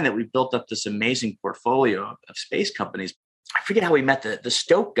design that we built up this amazing portfolio of space companies. I forget how we met the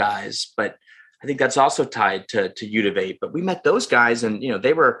Stoke guys, but I think that's also tied to Udivate. But we met those guys and,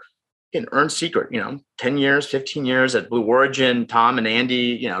 they were in earned secret, 10 years, 15 years at Blue Origin. Tom and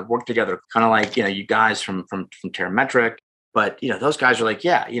Andy, worked together kind of like, you guys from Terrametric. But, those guys are like,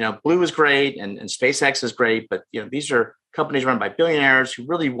 yeah, Blue is great and SpaceX is great. But, these are companies run by billionaires who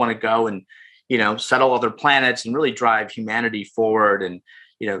really want to go and, settle other planets and really drive humanity forward. And,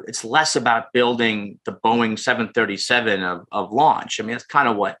 it's less about building the Boeing 737 of launch. I mean, that's kind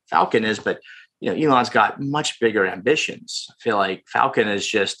of what Falcon is. But, Elon's got much bigger ambitions. I feel like Falcon is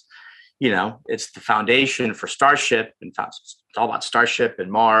just, it's the foundation for Starship. And it's all about Starship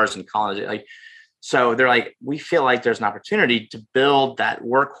and Mars and colonization. So they're like, we feel like there's an opportunity to build that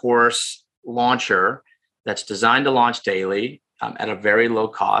workhorse launcher that's designed to launch daily at a very low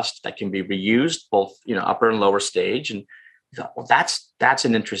cost that can be reused both, upper and lower stage. And we thought, well, that's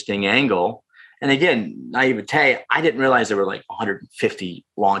an interesting angle. And again, naivete, I didn't realize there were like 150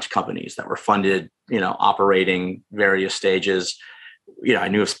 launch companies that were funded, operating various stages. I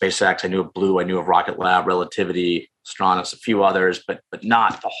knew of SpaceX, I knew of Blue, I knew of Rocket Lab, Relativity, Astronis, a few others, but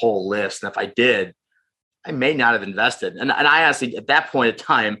not the whole list. And if I did, I may not have invested. And I honestly, at that point in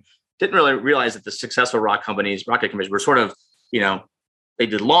time, didn't really realize that the successful rocket companies were sort of, they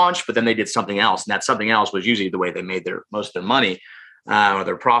did launch, but then they did something else. And that something else was usually the way they made most of their money or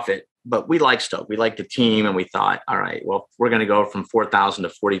their profit. But we liked Stoke. We liked the team. And we thought, all right, well, we're going to go from 4,000 to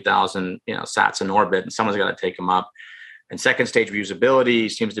 40,000, sats in orbit, and someone's got to take them up. And second stage reusability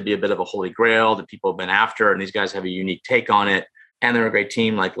seems to be a bit of a holy grail that people have been after. And these guys have a unique take on it. And they're a great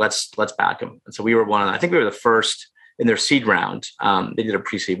team. Like, let's back them. And so we were I think we were the first in their seed round. They did a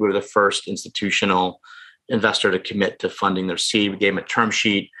pre-seed. We were the first institutional investor to commit to funding their seed. We gave them a term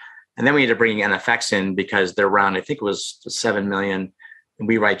sheet. And then we ended up bringing NFX in because their round, I think it was $7 million. And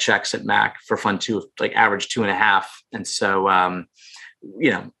we write checks at Mac for fund 2, like average 2.5. And so,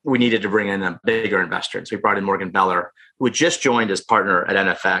 we needed to bring in a bigger investor. And so we brought in Morgan Beller, who had just joined as partner at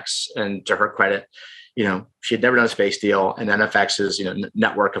NFX. And to her credit, she had never done a space deal, and NFX's,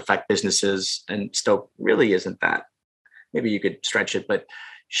 network effect businesses, and Stoke really isn't that. Maybe you could stretch it, but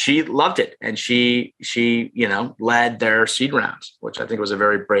she loved it. And she led their seed rounds, which I think was a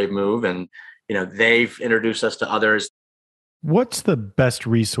very brave move. And, they've introduced us to others. What's the best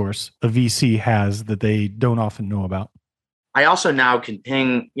resource a VC has that they don't often know about? I also now can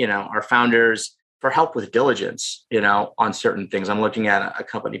ping, our founders for help with diligence, on certain things. I'm looking at a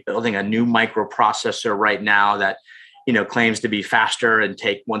company building a new microprocessor right now that, claims to be faster and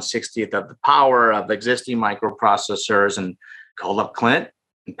take 1/60th of the power of existing microprocessors, and called up Clint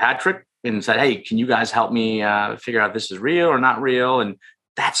and Patrick and said, hey, can you guys help me figure out if this is real or not real? And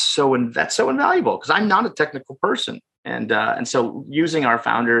that's so invaluable because I'm not a technical person. And so using our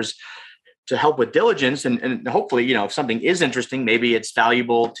founders to help with diligence and hopefully, if something is interesting, maybe it's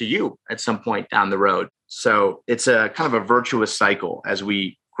valuable to you at some point down the road. So it's a kind of a virtuous cycle as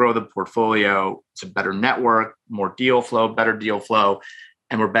we grow the portfolio. It's a better network, more deal flow, better deal flow,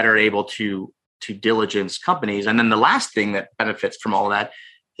 and we're better able to diligence companies. And then the last thing that benefits from all that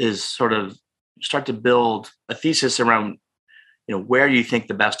is sort of start to build a thesis around, where you think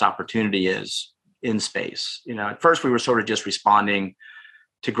the best opportunity is in space. At first we were sort of just responding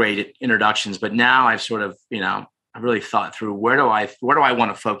to great introductions, but now I've sort of, I really thought through where do I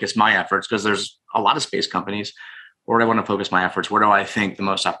want to focus my efforts? Because there's a lot of space companies. Where do I want to focus my efforts? Where do I think the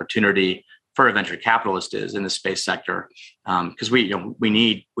most opportunity for a venture capitalist is in the space sector? Because we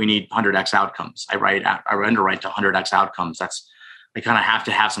need 100x outcomes. I underwrite to 100x outcomes. I kind of have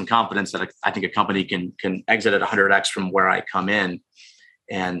to have some confidence that I think a company can exit at 100x from where I come in.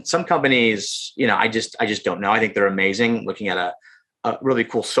 And some companies, I just don't know. I think they're amazing. Looking at a really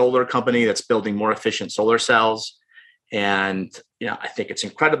cool solar company that's building more efficient solar cells. And, I think it's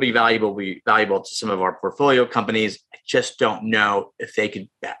incredibly valuable to some of our portfolio companies. I just don't know if they could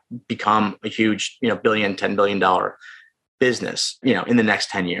become a huge, $1 billion, $10 billion business, in the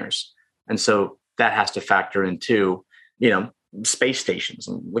next 10 years. And so that has to factor into, space stations.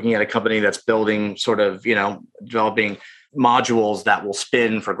 I'm looking at a company that's building sort of, developing modules that will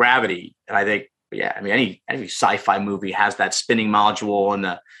spin for gravity. And I think, any sci-fi movie has that spinning module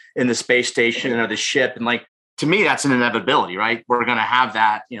in the space station or the ship. And to me, that's an inevitability, right? We're going to have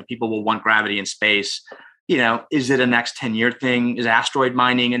that, people will want gravity in space. Is it a next 10-year thing? Is asteroid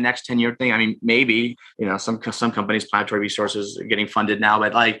mining a next 10-year thing? I mean, maybe, some companies, Planetary Resources, are getting funded now,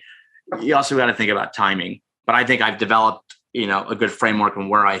 but you also got to think about timing. But I think I've developed, a good framework on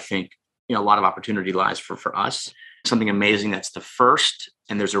where I think, a lot of opportunity lies for us. Something amazing that's the first.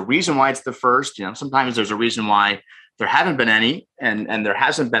 And there's a reason why it's the first. Sometimes there's a reason why there haven't been any and there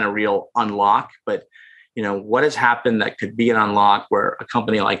hasn't been a real unlock. But, what has happened that could be an unlock where a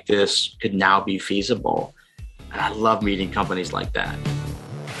company like this could now be feasible? And I love meeting companies like that.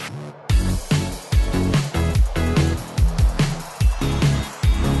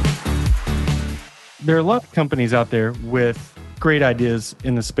 there are a lot of companies out there with great ideas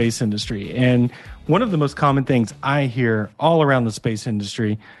in the space industry. And one of the most common things I hear all around the space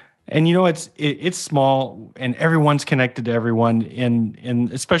industry, and it's small and everyone's connected to everyone in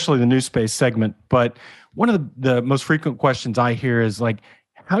especially the new space segment. But one of the most frequent questions I hear is like,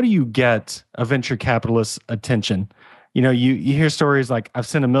 how do you get a venture capitalist's attention? You hear stories like, I've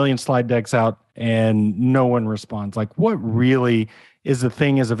sent 1 million slide decks out and no one responds. Like, what really is the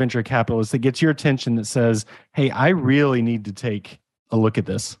thing as a venture capitalist that gets your attention that says, hey, I really need to take a look at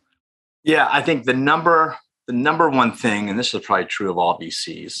this? Yeah, I think the number one thing, and this is probably true of all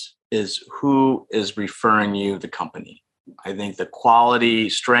VCs, is who is referring you the company. I think the quality,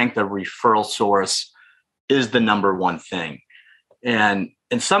 strength of referral source is the number one thing. And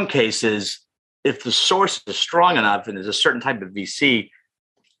in some cases, if the source is strong enough and there's a certain type of VC,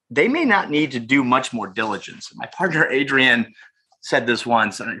 they may not need to do much more diligence. My partner, Adrian, said this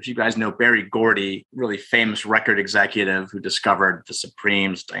once. I don't know if you guys know Barry Gordy, really famous record executive who discovered the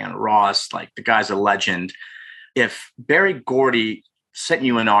Supremes, Diana Ross, like the guy's a legend. If Barry Gordy sent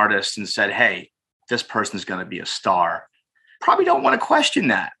you an artist and said, hey, this person's going to be a star, probably don't want to question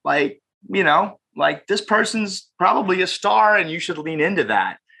that. Like this person's probably a star and you should lean into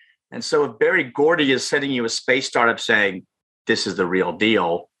that. And so if Barry Gordy is sending you a space startup saying, this is the real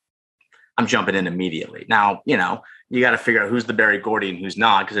deal, I'm jumping in immediately. Now, you got to figure out who's the Barry Gordy and who's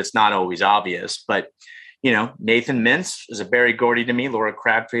not, because it's not always obvious. But, Nathan Mintz is a Barry Gordy to me. Laura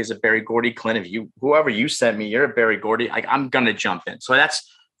Crabtree is a Barry Gordy. Clint, whoever you sent me, you're a Barry Gordy. I'm going to jump in. So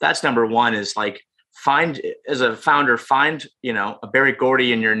that's number one, is like, as a founder, find a Barry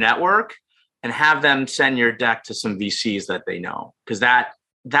Gordy in your network and have them send your deck to some VCs that they know, because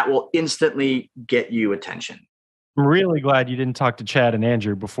that will instantly get you attention. I'm really glad you didn't talk to Chad and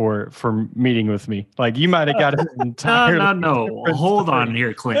Andrew before for meeting with me. Like, you might have got an entire. No. Hold on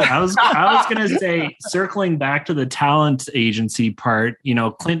here, Clint. I was going to say, circling back to the talent agency part,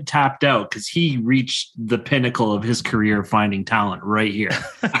 Clint tapped out because he reached the pinnacle of his career finding talent right here.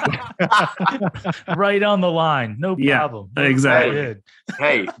 Right on the line. No problem. Yeah, exactly.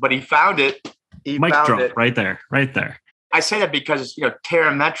 Hey, but he found it. Mic drop right there. I say that because,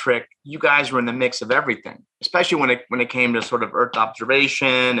 Terrametric, you guys were in the mix of everything, especially when it came to sort of Earth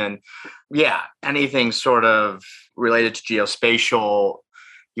observation and anything sort of related to geospatial.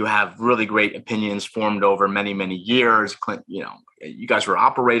 You have really great opinions formed over many, many years. Clint, you guys were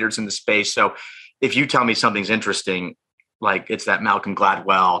operators in the space. So if you tell me something's interesting, like it's that Malcolm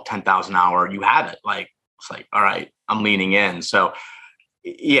Gladwell 10,000 hour, you have it. Like, it's like, all right, I'm leaning in. So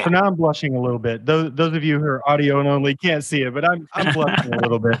yeah. So now I'm blushing a little bit. Those of you who are audio and only can't see it, but I'm blushing a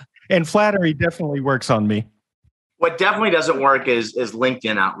little bit. And flattery definitely works on me. What definitely doesn't work is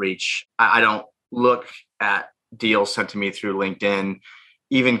LinkedIn outreach. I don't look at deals sent to me through LinkedIn,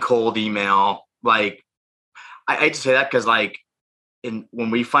 even cold email. Like, I hate to say that because when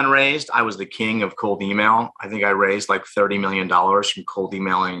we fundraised, I was the king of cold email. I think I raised like $30 million from cold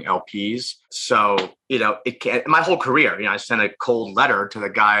emailing LPs. So, my whole career, I sent a cold letter to the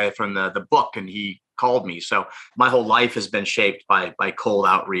guy from the book and he called me. So my whole life has been shaped by cold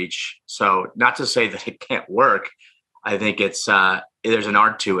outreach. So not to say that it can't work. I think it's, there's an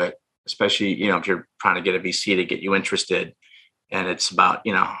art to it, especially, if you're trying to get a VC to get you interested. And it's about,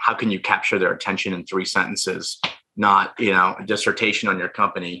 how can you capture their attention in 3 sentences? Not, a dissertation on your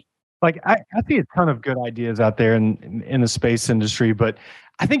company. Like, I see a ton of good ideas out there in the space industry, but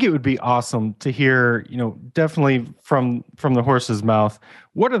I think it would be awesome to hear, definitely from the horse's mouth,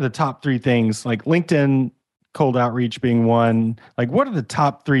 what are the top 3 things, like LinkedIn cold outreach being one, like what are the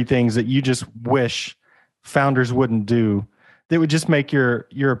top 3 things that you just wish founders wouldn't do that would just make your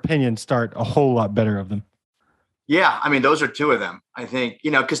opinion start a whole lot better of them? Yeah. I mean, those are 2 of them, I think,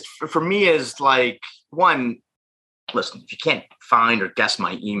 because for me is like, one, listen, if you can't find or guess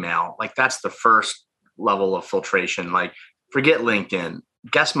my email, like that's the first level of filtration. Like, forget LinkedIn,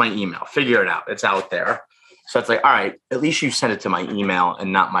 guess my email, figure it out. It's out there. So it's like, all right, at least you sent it to my email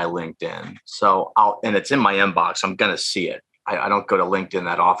and not my LinkedIn. So and it's in my inbox. I'm going to see it. I don't go to LinkedIn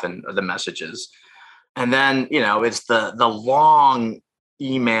that often, or the messages. And then, it's the long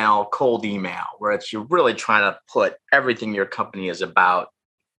email, cold email, where you're really trying to put everything your company is about,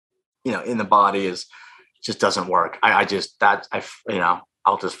 in the body just doesn't work. I'll just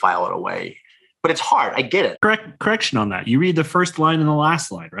file it away. But it's hard. I get it. Correction on that. You read the first line and the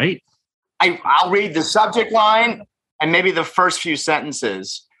last line, right? I'll read the subject line and maybe the first few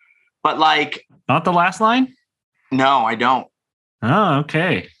sentences, but not the last line? No, I don't. Oh,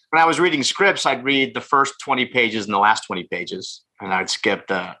 okay. When I was reading scripts, I'd read the first 20 pages and the last 20 pages, and I'd skip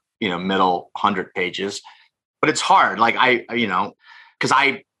the, middle 100 pages. But it's hard. Because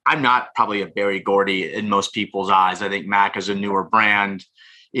I'm not probably a Berry Gordy in most people's eyes. I think Mac is a newer brand.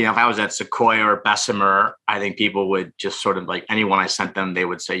 If I was at Sequoia or Bessemer, I think people would just sort of like anyone I sent them, they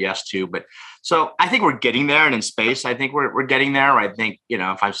would say yes to. But so I think we're getting there, and in space, I think we're getting there. I think,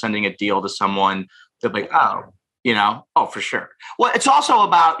 if I'm sending a deal to someone, they'll be like, oh, for sure. Well, it's also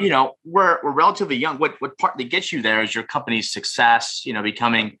about, we're relatively young. What partly gets you there is your company's success,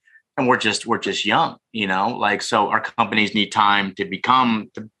 becoming, and we're just young, so our companies need time to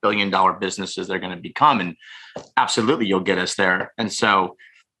become the billion-dollar businesses they're going to become. And absolutely, you'll get us there. And so,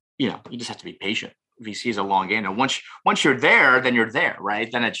 you just have to be patient. VC is a long game. And once you're there, then you're there,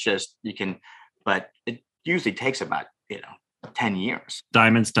 right? Then it's just, but it usually takes about, 10 years.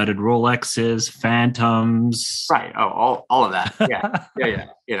 Diamond studded Rolexes, Phantoms. Right. Oh, all of that. Yeah.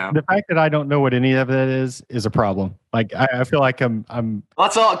 Yeah. The fact that I don't know what any of that is a problem. Like I feel like I'm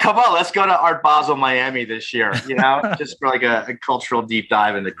let's go to Art Basel Miami this year, just for like a cultural deep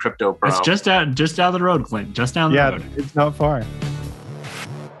dive into crypto pro. It's just down the road, Clint. Just down the road. Yeah, it's not far.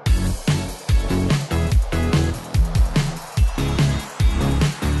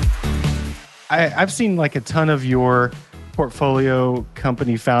 I've seen like a ton of your portfolio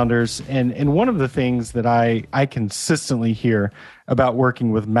company founders, and one of the things that I consistently hear about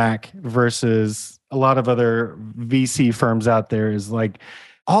working with Mac versus a lot of other VC firms out there is like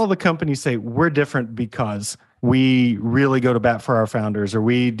all the companies say we're different because we really go to bat for our founders, or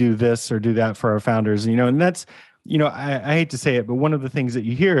we do this or do that for our founders, and that's, I hate to say it, but one of the things that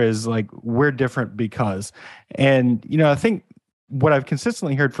you hear is like we're different because, and I think what I've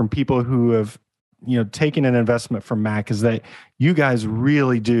consistently heard from people who have taken an investment from Mac is that you guys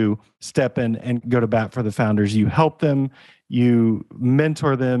really do step in and go to bat for the founders. You help them, you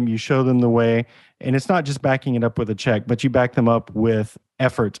mentor them, you show them the way. And it's not just backing it up with a check, but you back them up with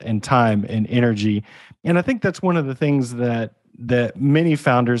effort and time and energy. And I think that's one of the things that many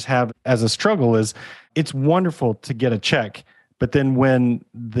founders have as a struggle is it's wonderful to get a check, but then when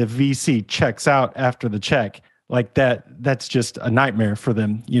the VC checks out after the check, like that's just a nightmare for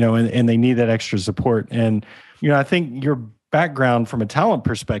them, and they need that extra support. And, I think your background from a talent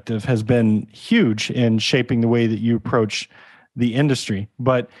perspective has been huge in shaping the way that you approach the industry.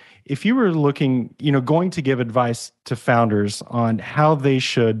 But if you were looking, going to give advice to founders on how they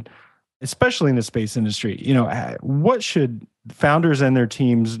should, especially in the space industry, what should founders and their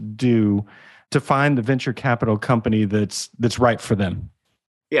teams do to find the venture capital company that's right for them?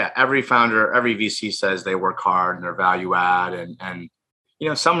 Yeah, every founder, every VC says they work hard and they're value add, and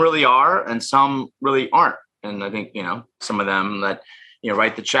some really are and some really aren't. And I think some of them that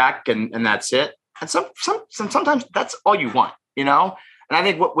write the check and that's it. And sometimes that's all you want, And I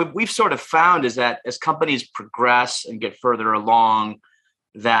think what we've sort of found is that as companies progress and get further along,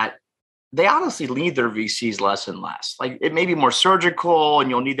 that they honestly need their VCs less and less. Like it may be more surgical, and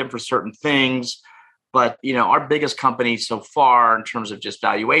you'll need them for certain things. But, our biggest company so far in terms of just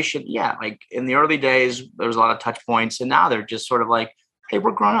valuation, like in the early days, there was a lot of touch points. And now they're just sort of like, hey,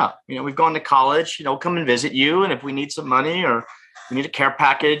 we're grown up. We've gone to college, come and visit you. And if we need some money or we need a care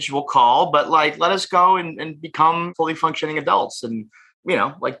package, we'll call. But like, let us go and become fully functioning adults. And,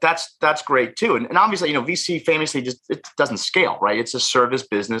 that's great too. And obviously, VC famously it doesn't scale, right? It's a service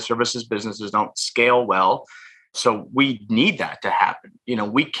business. Businesses don't scale well. So we need that to happen.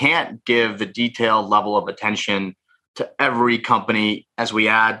 We can't give the detailed level of attention to every company as we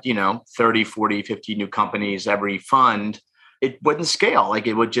add, 30, 40, 50 new companies every fund. It wouldn't scale. Like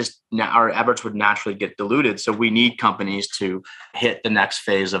it would just, our efforts would naturally get diluted. So we need companies to hit the next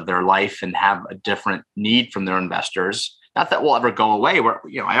phase of their life and have a different need from their investors. Not that will ever go away. Where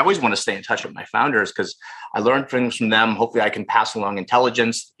I always want to stay in touch with my founders because I learn things from them. Hopefully I can pass along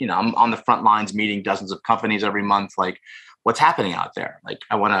intelligence. I'm on the front lines meeting dozens of companies every month. Like what's happening out there? Like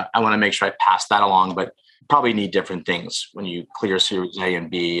I want to make sure I pass that along, but probably need different things when you clear Series A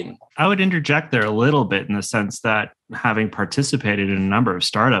and B. And I would interject there a little bit in the sense that having participated in a number of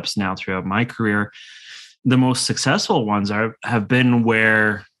startups now throughout my career, the most successful ones have been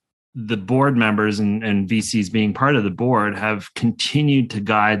where the board members and VCs being part of the board have continued to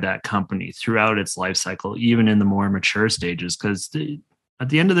guide that company throughout its life cycle, even in the more mature stages. Because at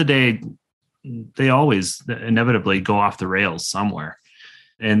the end of the day, they always inevitably go off the rails somewhere,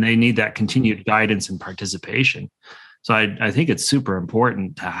 and they need that continued guidance and participation. So I think it's super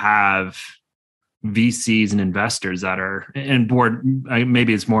important to have VCs and investors that are, and board,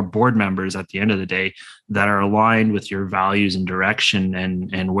 maybe it's more board members at the end of the day, that are aligned with your values and direction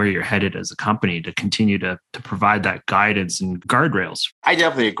and where you're headed as a company to continue to provide that guidance and guardrails. I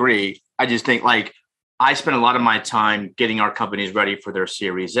definitely agree. I just think I spend a lot of my time getting our companies ready for their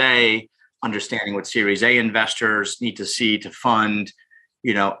Series A, understanding what Series A investors need to see to fund,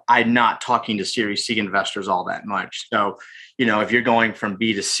 I'm not talking to Series C investors all that much. So, if you're going from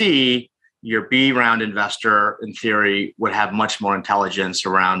B to C, your B round investor, in theory, would have much more intelligence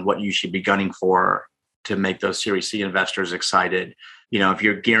around what you should be gunning for to make those Series C investors excited. If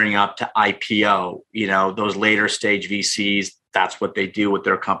you're gearing up to IPO, those later stage VCs, that's what they do with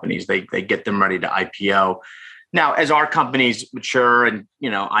their companies. They get them ready to IPO. Now, as our companies mature and,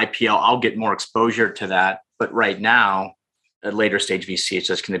 IPO, I'll get more exposure to that. But right now, a later stage VC is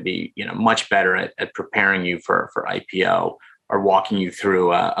just going to be, much better at preparing you for IPO or walking you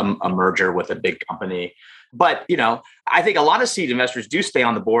through a merger with a big company. But, I think a lot of seed investors do stay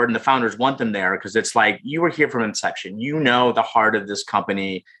on the board and the founders want them there because it's like, you were here from inception, the heart of this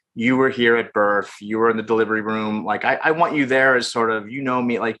company. You were here at birth. You were in the delivery room. Like, I want you there as sort of,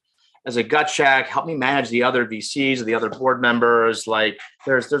 me, like as a gut check, help me manage the other VCs or the other board members. Like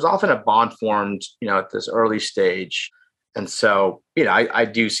there's often a bond formed, at this early stage. And so, I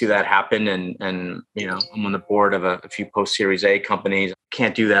do see that happen. And I'm on the board of a few post Series A companies.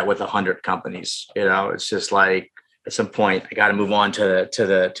 Can't do that with 100 companies. It's just like at some point I got to move on to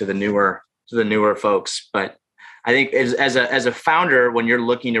the newer folks. But I think as a founder, when you're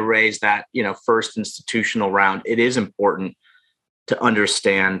looking to raise that, first institutional round, it is important to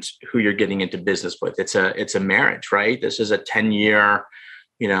understand who you're getting into business with. It's a marriage, right? This is a 10-year,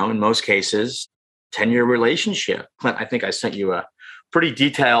 in most cases, 10-year relationship. Clint, I think I sent you a pretty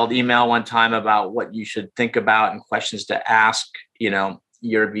detailed email one time about what you should think about and questions to ask,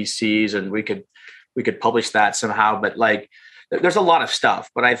 your VCs, and we could publish that somehow. But like, there's a lot of stuff.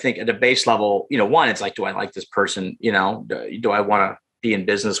 But I think at a base level, one, it's like, do I like this person? Do I want to be in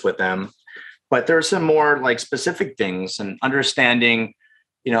business with them? But there are some more like specific things and understanding,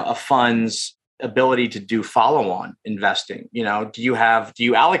 a fund's ability to do follow-on investing. Do you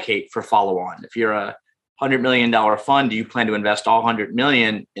allocate for follow-on? If you're a $100 million fund, do you plan to invest all 100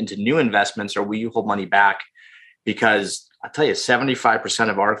 million into new investments, or will you hold money back? Because I'll tell you, 75%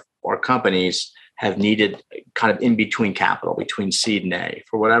 of our companies have needed kind of in between capital between seed and A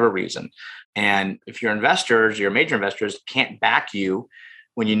for whatever reason. And if your major investors can't back you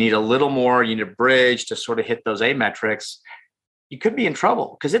when you need a little more, you need a bridge to sort of hit those A metrics, you could be in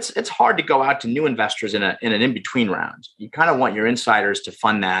trouble because it's hard to go out to new investors in an in-between round. You kind of want your insiders to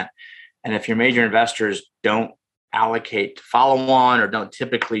fund that. And if your major investors don't allocate to follow-on or don't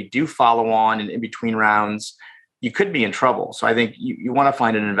typically do follow-on in in-between rounds, you could be in trouble. So I think you want to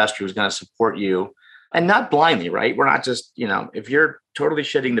find an investor who's going to support you and not blindly, right? We're not just, if you're totally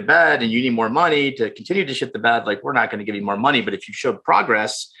shitting the bed and you need more money to continue to shit the bed, like we're not going to give you more money. But if you showed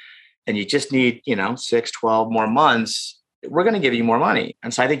progress and you just need, 6, 12 more months, we're going to give you more money.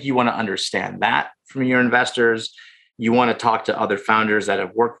 And so I think you want to understand that from your investors. You want to talk to other founders that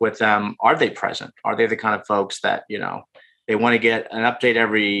have worked with them. Are they present? Are they the kind of folks that, they want to get an update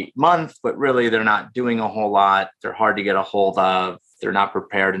every month, but really they're not doing a whole lot. They're hard to get a hold of. They're not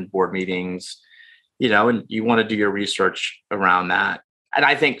prepared in board meetings, and you want to do your research around that. And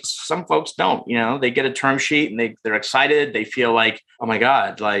I think some folks don't, they get a term sheet and they're excited. They feel like, oh my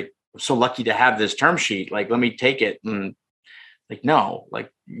God, like I'm so lucky to have this term sheet. Like, let me take it. And like, no,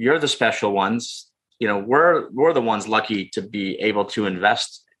 like you're the special ones. We're the ones lucky to be able to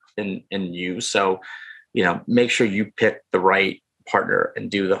invest in you. So, make sure you pick the right partner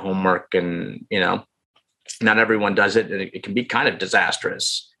and do the homework. And, not everyone does it. And it can be kind of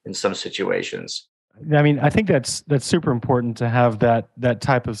disastrous in some situations. I mean, I think that's super important to have that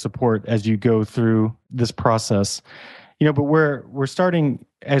type of support as you go through this process. But we're starting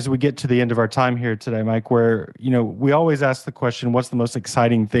as we get to the end of our time here today, Mike, where, we always ask the question, what's the most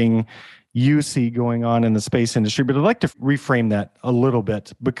exciting thing you see going on in the space industry? But I'd like to reframe that a little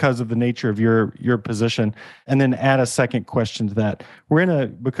bit because of the nature of your position, and then add a second question to that.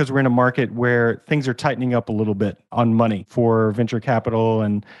 Because we're in a market where things are tightening up a little bit on money for venture capital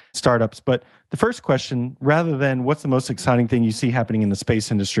and startups. But the first question, rather than what's the most exciting thing you see happening in the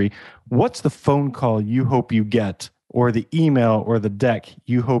space industry, what's the phone call you hope you get, or the email or the deck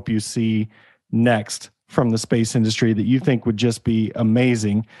you hope you see next from the space industry that you think would just be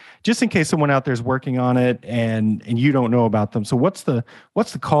amazing, just in case someone out there is working on it and you don't know about them? So what's the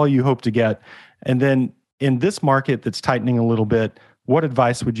call you hope to get? And then in this market that's tightening a little bit, what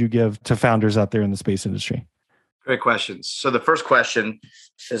advice would you give to founders out there in the space industry? Great questions. So the first question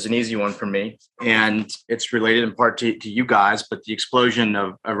is an easy one for me, and it's related in part to you guys, but the explosion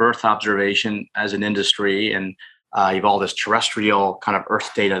of Earth observation as an industry, and you have all this terrestrial kind of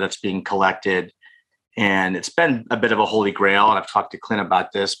Earth data that's being collected. And it's been a bit of a holy grail. And I've talked to Clint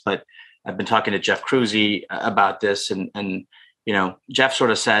about this, but I've been talking to Jeff Cruzy about this. And Jeff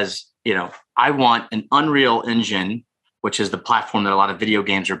sort of says, I want an Unreal Engine which is the platform that a lot of video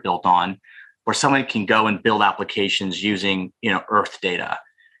games are built on, where someone can go and build applications using, Earth data.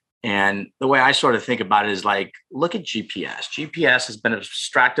 And the way I sort of think about it is like, look at GPS. GPS has been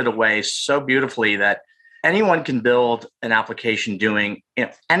abstracted away so beautifully that anyone can build an application doing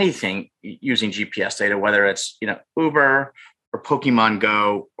anything using GPS data, whether it's, Uber or Pokemon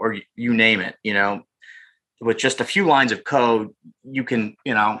Go, or you name it, with just a few lines of code, you can,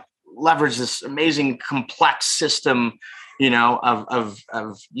 leverage this amazing complex system, of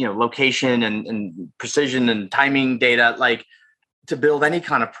location and precision and timing data, like, to build any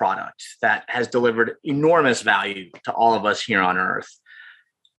kind of product that has delivered enormous value to all of us here on Earth.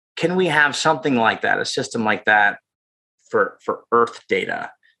 Can we have something like that, a system like that for Earth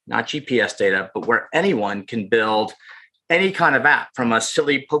data, not GPS data, but where anyone can build any kind of app, from a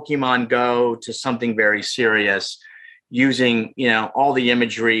silly Pokemon Go to something very serious, using, all the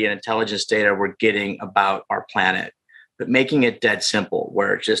imagery and intelligence data we're getting about our planet, but making it dead simple,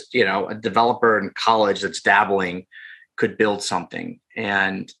 where it's just, a developer in college that's dabbling could build something.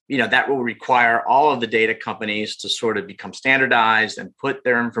 And, that will require all of the data companies to sort of become standardized and put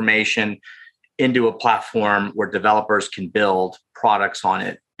their information into a platform where developers can build products on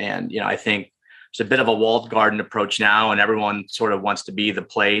it. And, I think it's a bit of a walled garden approach now, and everyone sort of wants to be the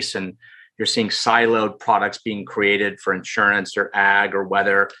place. And you're seeing siloed products being created for insurance or ag or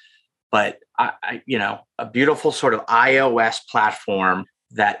weather. But, a beautiful sort of iOS platform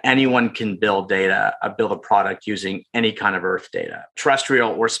that anyone can build a product using any kind of Earth data,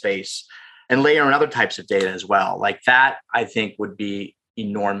 terrestrial or space, and layer in other types of data as well. Like that, I think would be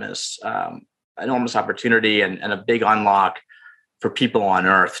enormous opportunity and a big unlock for people on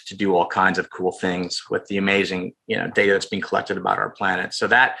Earth to do all kinds of cool things with the amazing, data that's being collected about our planet. So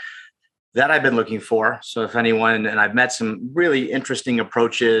that I've been looking for. So if anyone, and I've met some really interesting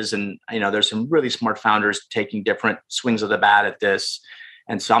approaches, and, there's some really smart founders taking different swings of the bat at this.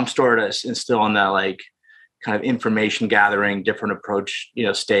 And so I'm still in the kind of information gathering, different approach,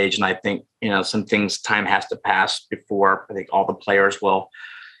 stage. And I think, some time has to pass before I think all the players will,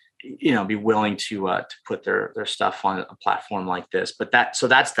 be willing to put their stuff on a platform like this. But that's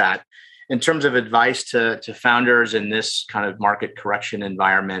that. In terms of advice to founders in this kind of market correction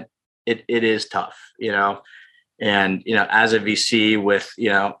environment, it is tough, and, as a VC with,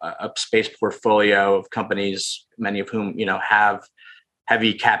 a space portfolio of companies, many of whom, have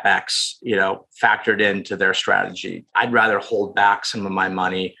heavy CapEx, factored into their strategy, I'd rather hold back some of my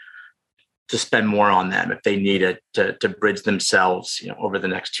money to spend more on them if they need it to bridge themselves, over the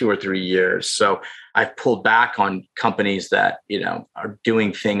next 2 or 3 years. So I've pulled back on companies that, are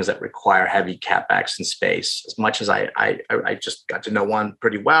doing things that require heavy CapEx in space. As much as I just got to know one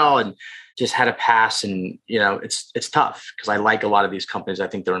pretty well and just had a pass, and, it's tough because I like a lot of these companies. I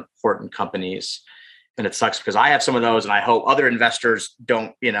think they're important companies. And it sucks because I have some of those, and I hope other investors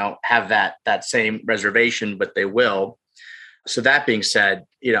don't, have that same reservation, but they will. So that being said,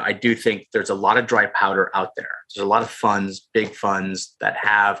 I do think there's a lot of dry powder out there. There's a lot of funds, big funds that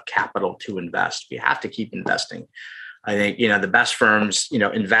have capital to invest. We have to keep investing. I think, the best firms,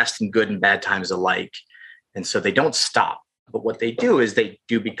 invest in good and bad times alike. And so they don't stop. But what they do is they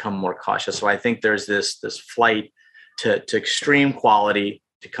do become more cautious. So I think there's this flight to extreme quality,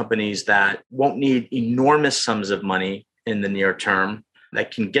 to companies that won't need enormous sums of money in the near term, that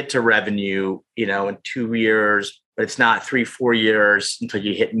can get to revenue, in 2 years, but it's not 3-4 years until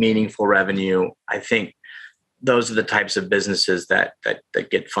you hit meaningful revenue. I think those are the types of businesses that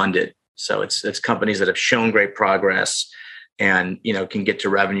get funded. So it's companies that have shown great progress and, can get to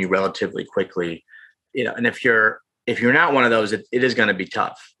revenue relatively quickly. And if you're not one of those, it is going to be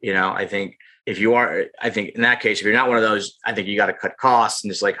tough. I think if you are, I think in that case, if you're not one of those, I think you got to cut costs,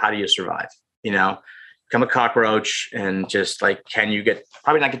 and it's like, how do you survive? Become a cockroach, and just can you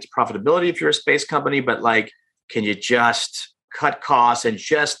probably not get to profitability if you're a space company, but can you just cut costs and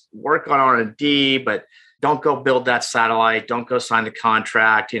just work on R&D, but don't go build that satellite, don't go sign the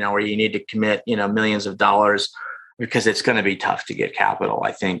contract, where you need to commit, millions of dollars, because it's going to be tough to get capital,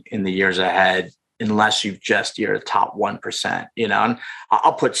 I think, in the years ahead, unless you're the top 1%, and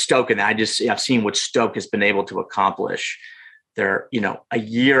I'll put Stoke in that. I've seen what Stoke has been able to accomplish. They're, a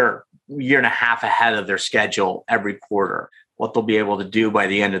year and a half ahead of their schedule every quarter. What they'll be able to do by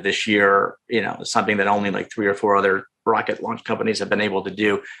the end of this year, is something that only 3 or 4 other rocket launch companies have been able to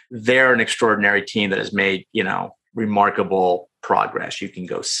do. They're an extraordinary team that has made, remarkable progress. You can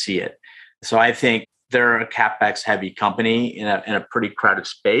go see it. So I think they're a CapEx heavy company in a pretty crowded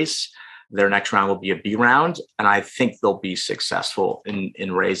space. Their next round will be a B round, and I think they'll be successful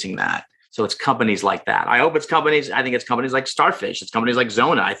in raising that. So it's companies like that. I think it's companies like Starfish. It's companies like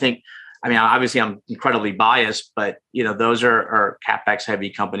Zona. I think I mean, obviously I'm incredibly biased, but those are CapEx heavy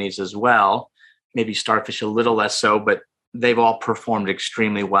companies as well. Maybe Starfish a little less so, but they've all performed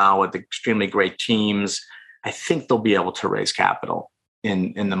extremely well with extremely great teams. I think they'll be able to raise capital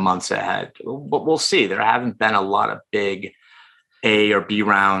in the months ahead, but we'll see. There haven't been a lot of big A or B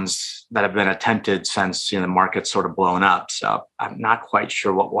rounds that have been attempted since the market's sort of blown up. So I'm not quite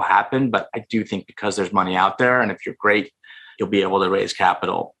sure what will happen, but I do think because there's money out there, and if you're great, you'll be able to raise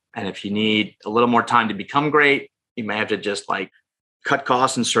capital. And if you need a little more time to become great, you may have to just cut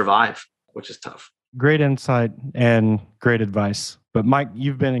costs and survive, which is tough. Great insight and great advice. But Mike,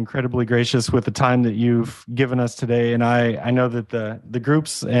 you've been incredibly gracious with the time that you've given us today. And I know that the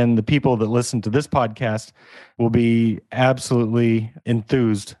groups and the people that listen to this podcast will be absolutely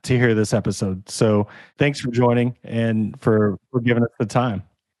enthused to hear this episode. So thanks for joining and for giving us the time.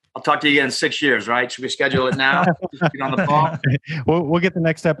 I'll talk to you again in 6 years, right? Should we schedule it now? Just get on the phone. We'll get the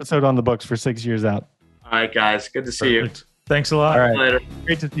next episode on the books for 6 years out. All right, guys. Good to see Perfect. Thanks a lot. All right. Later.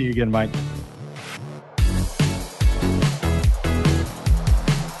 Great to see you again, Mike.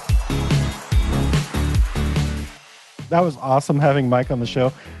 That was awesome having Mike on the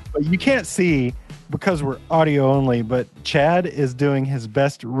show. But you can't see because we're audio only, but Chad is doing his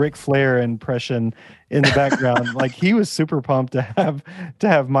best Ric Flair impression in the background. Like, he was super pumped to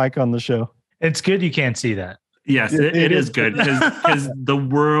have Mike on the show. It's good you can't see that. Yes, it is good because the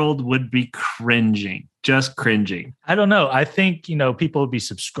world would be cringing, just cringing. I don't know. I think, people would be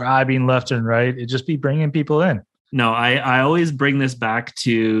subscribing left and right. It'd just be bringing people in. No, I always bring this back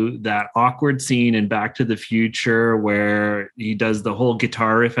to that awkward scene in Back to the Future where he does the whole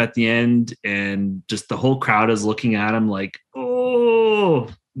guitar riff at the end and just the whole crowd is looking at him like, oh,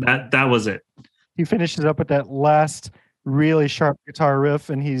 that was it. He finishes up with that last really sharp guitar riff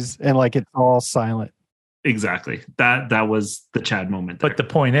and it's all silent. Exactly. That was the Chad moment there. But the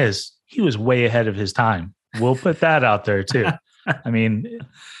point is, he was way ahead of his time. We'll put that out there too. I mean,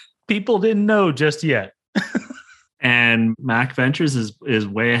 people didn't know just yet. And Mac Ventures is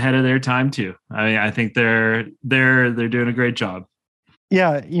way ahead of their time too. I mean, I think they're doing a great job.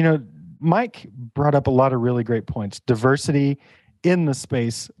 Yeah, Mike brought up a lot of really great points. Diversity in the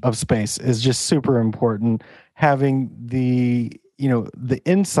space of space is just super important. Having the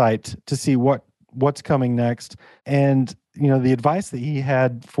insight to see what's coming next, and the advice that he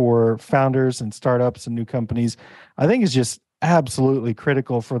had for founders and startups and new companies, I think is just absolutely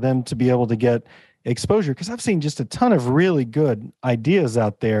critical for them to be able to get exposure, because I've seen just a ton of really good ideas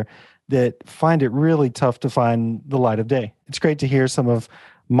out there that find it really tough to find the light of day. It's great to hear some of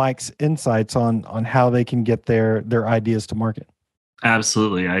Mike's insights on how they can get their ideas to market.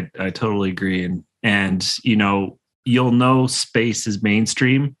 Absolutely. I totally agree. And you'll know space is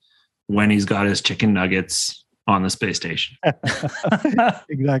mainstream when he's got his chicken nuggets on the space station.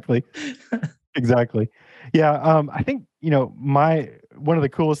 Exactly. Yeah. I think, one of the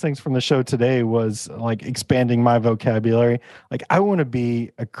coolest things from the show today was expanding my vocabulary. I want to be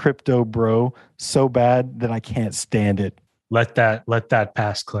a crypto bro so bad that I can't stand it. Let that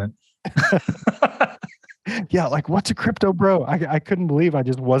pass, Clint. Yeah. What's a crypto bro? I couldn't believe I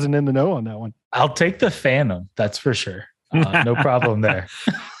just wasn't in the know on that one. I'll take the Phantom. That's for sure. No problem there.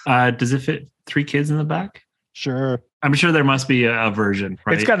 Does it fit 3 kids in the back? Sure. I'm sure there must be a version,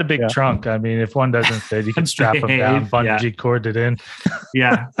 right? It's got a big trunk. I mean, if one doesn't fit, you can strap them down, bungee cord it in.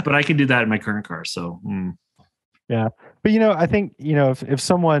 Yeah, but I can do that in my current car. So, Yeah. But, I think, if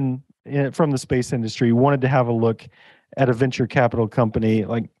someone from the space industry wanted to have a look at a venture capital company,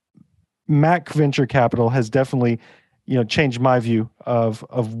 Mac Venture Capital has definitely, changed my view of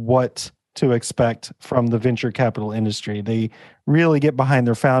what to expect from the venture capital industry. They really get behind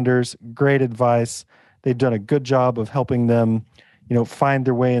their founders, great advice. They've done a good job of helping them, find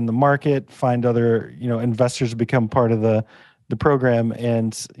their way in the market, find other, investors become part of the program.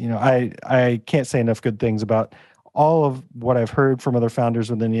 And, I can't say enough good things about all of what I've heard from other founders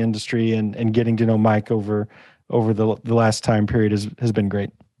within the industry, and getting to know Mike over the last time period has been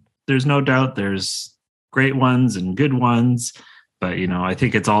great. There's no doubt there's great ones and good ones, but, I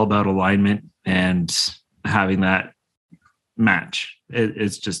think it's all about alignment and having that match.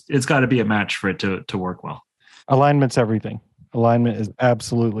 It's got to be a match for it to work well. Alignment's everything. Alignment is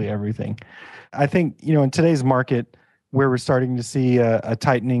absolutely everything. I think, in today's market where we're starting to see a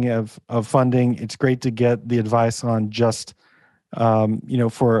tightening of funding, it's great to get the advice on just,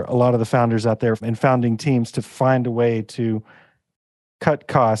 for a lot of the founders out there and founding teams to find a way to cut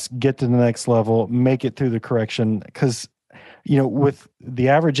costs, get to the next level, make it through the correction. Because, with the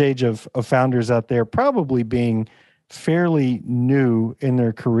average age of founders out there probably being fairly new in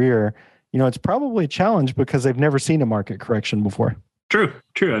their career, it's probably a challenge because they've never seen a market correction before. True.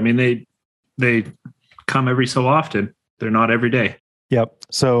 I mean, They come every so often. They're not every day. Yep.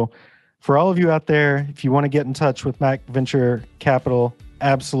 So for all of you out there, if you want to get in touch with Mac Venture Capital,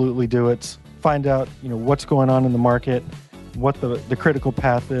 absolutely do it. Find out, what's going on in the market, what the critical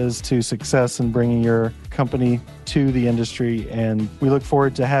path is to success in bringing your company to the industry. And we look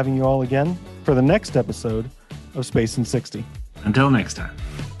forward to having you all again for the next episode of Space in 60. Until next time.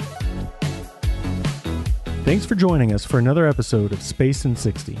 Thanks for joining us for another episode of Space in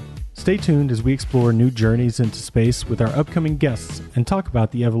 60. Stay tuned as we explore new journeys into space with our upcoming guests and talk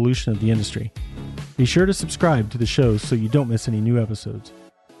about the evolution of the industry. Be sure to subscribe to the show so you don't miss any new episodes.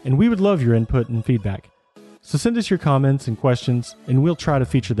 And we would love your input and feedback. So send us your comments and questions, and we'll try to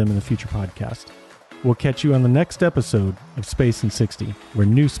feature them in a future podcast. We'll catch you on the next episode of Space in 60, where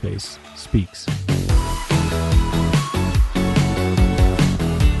new space speaks.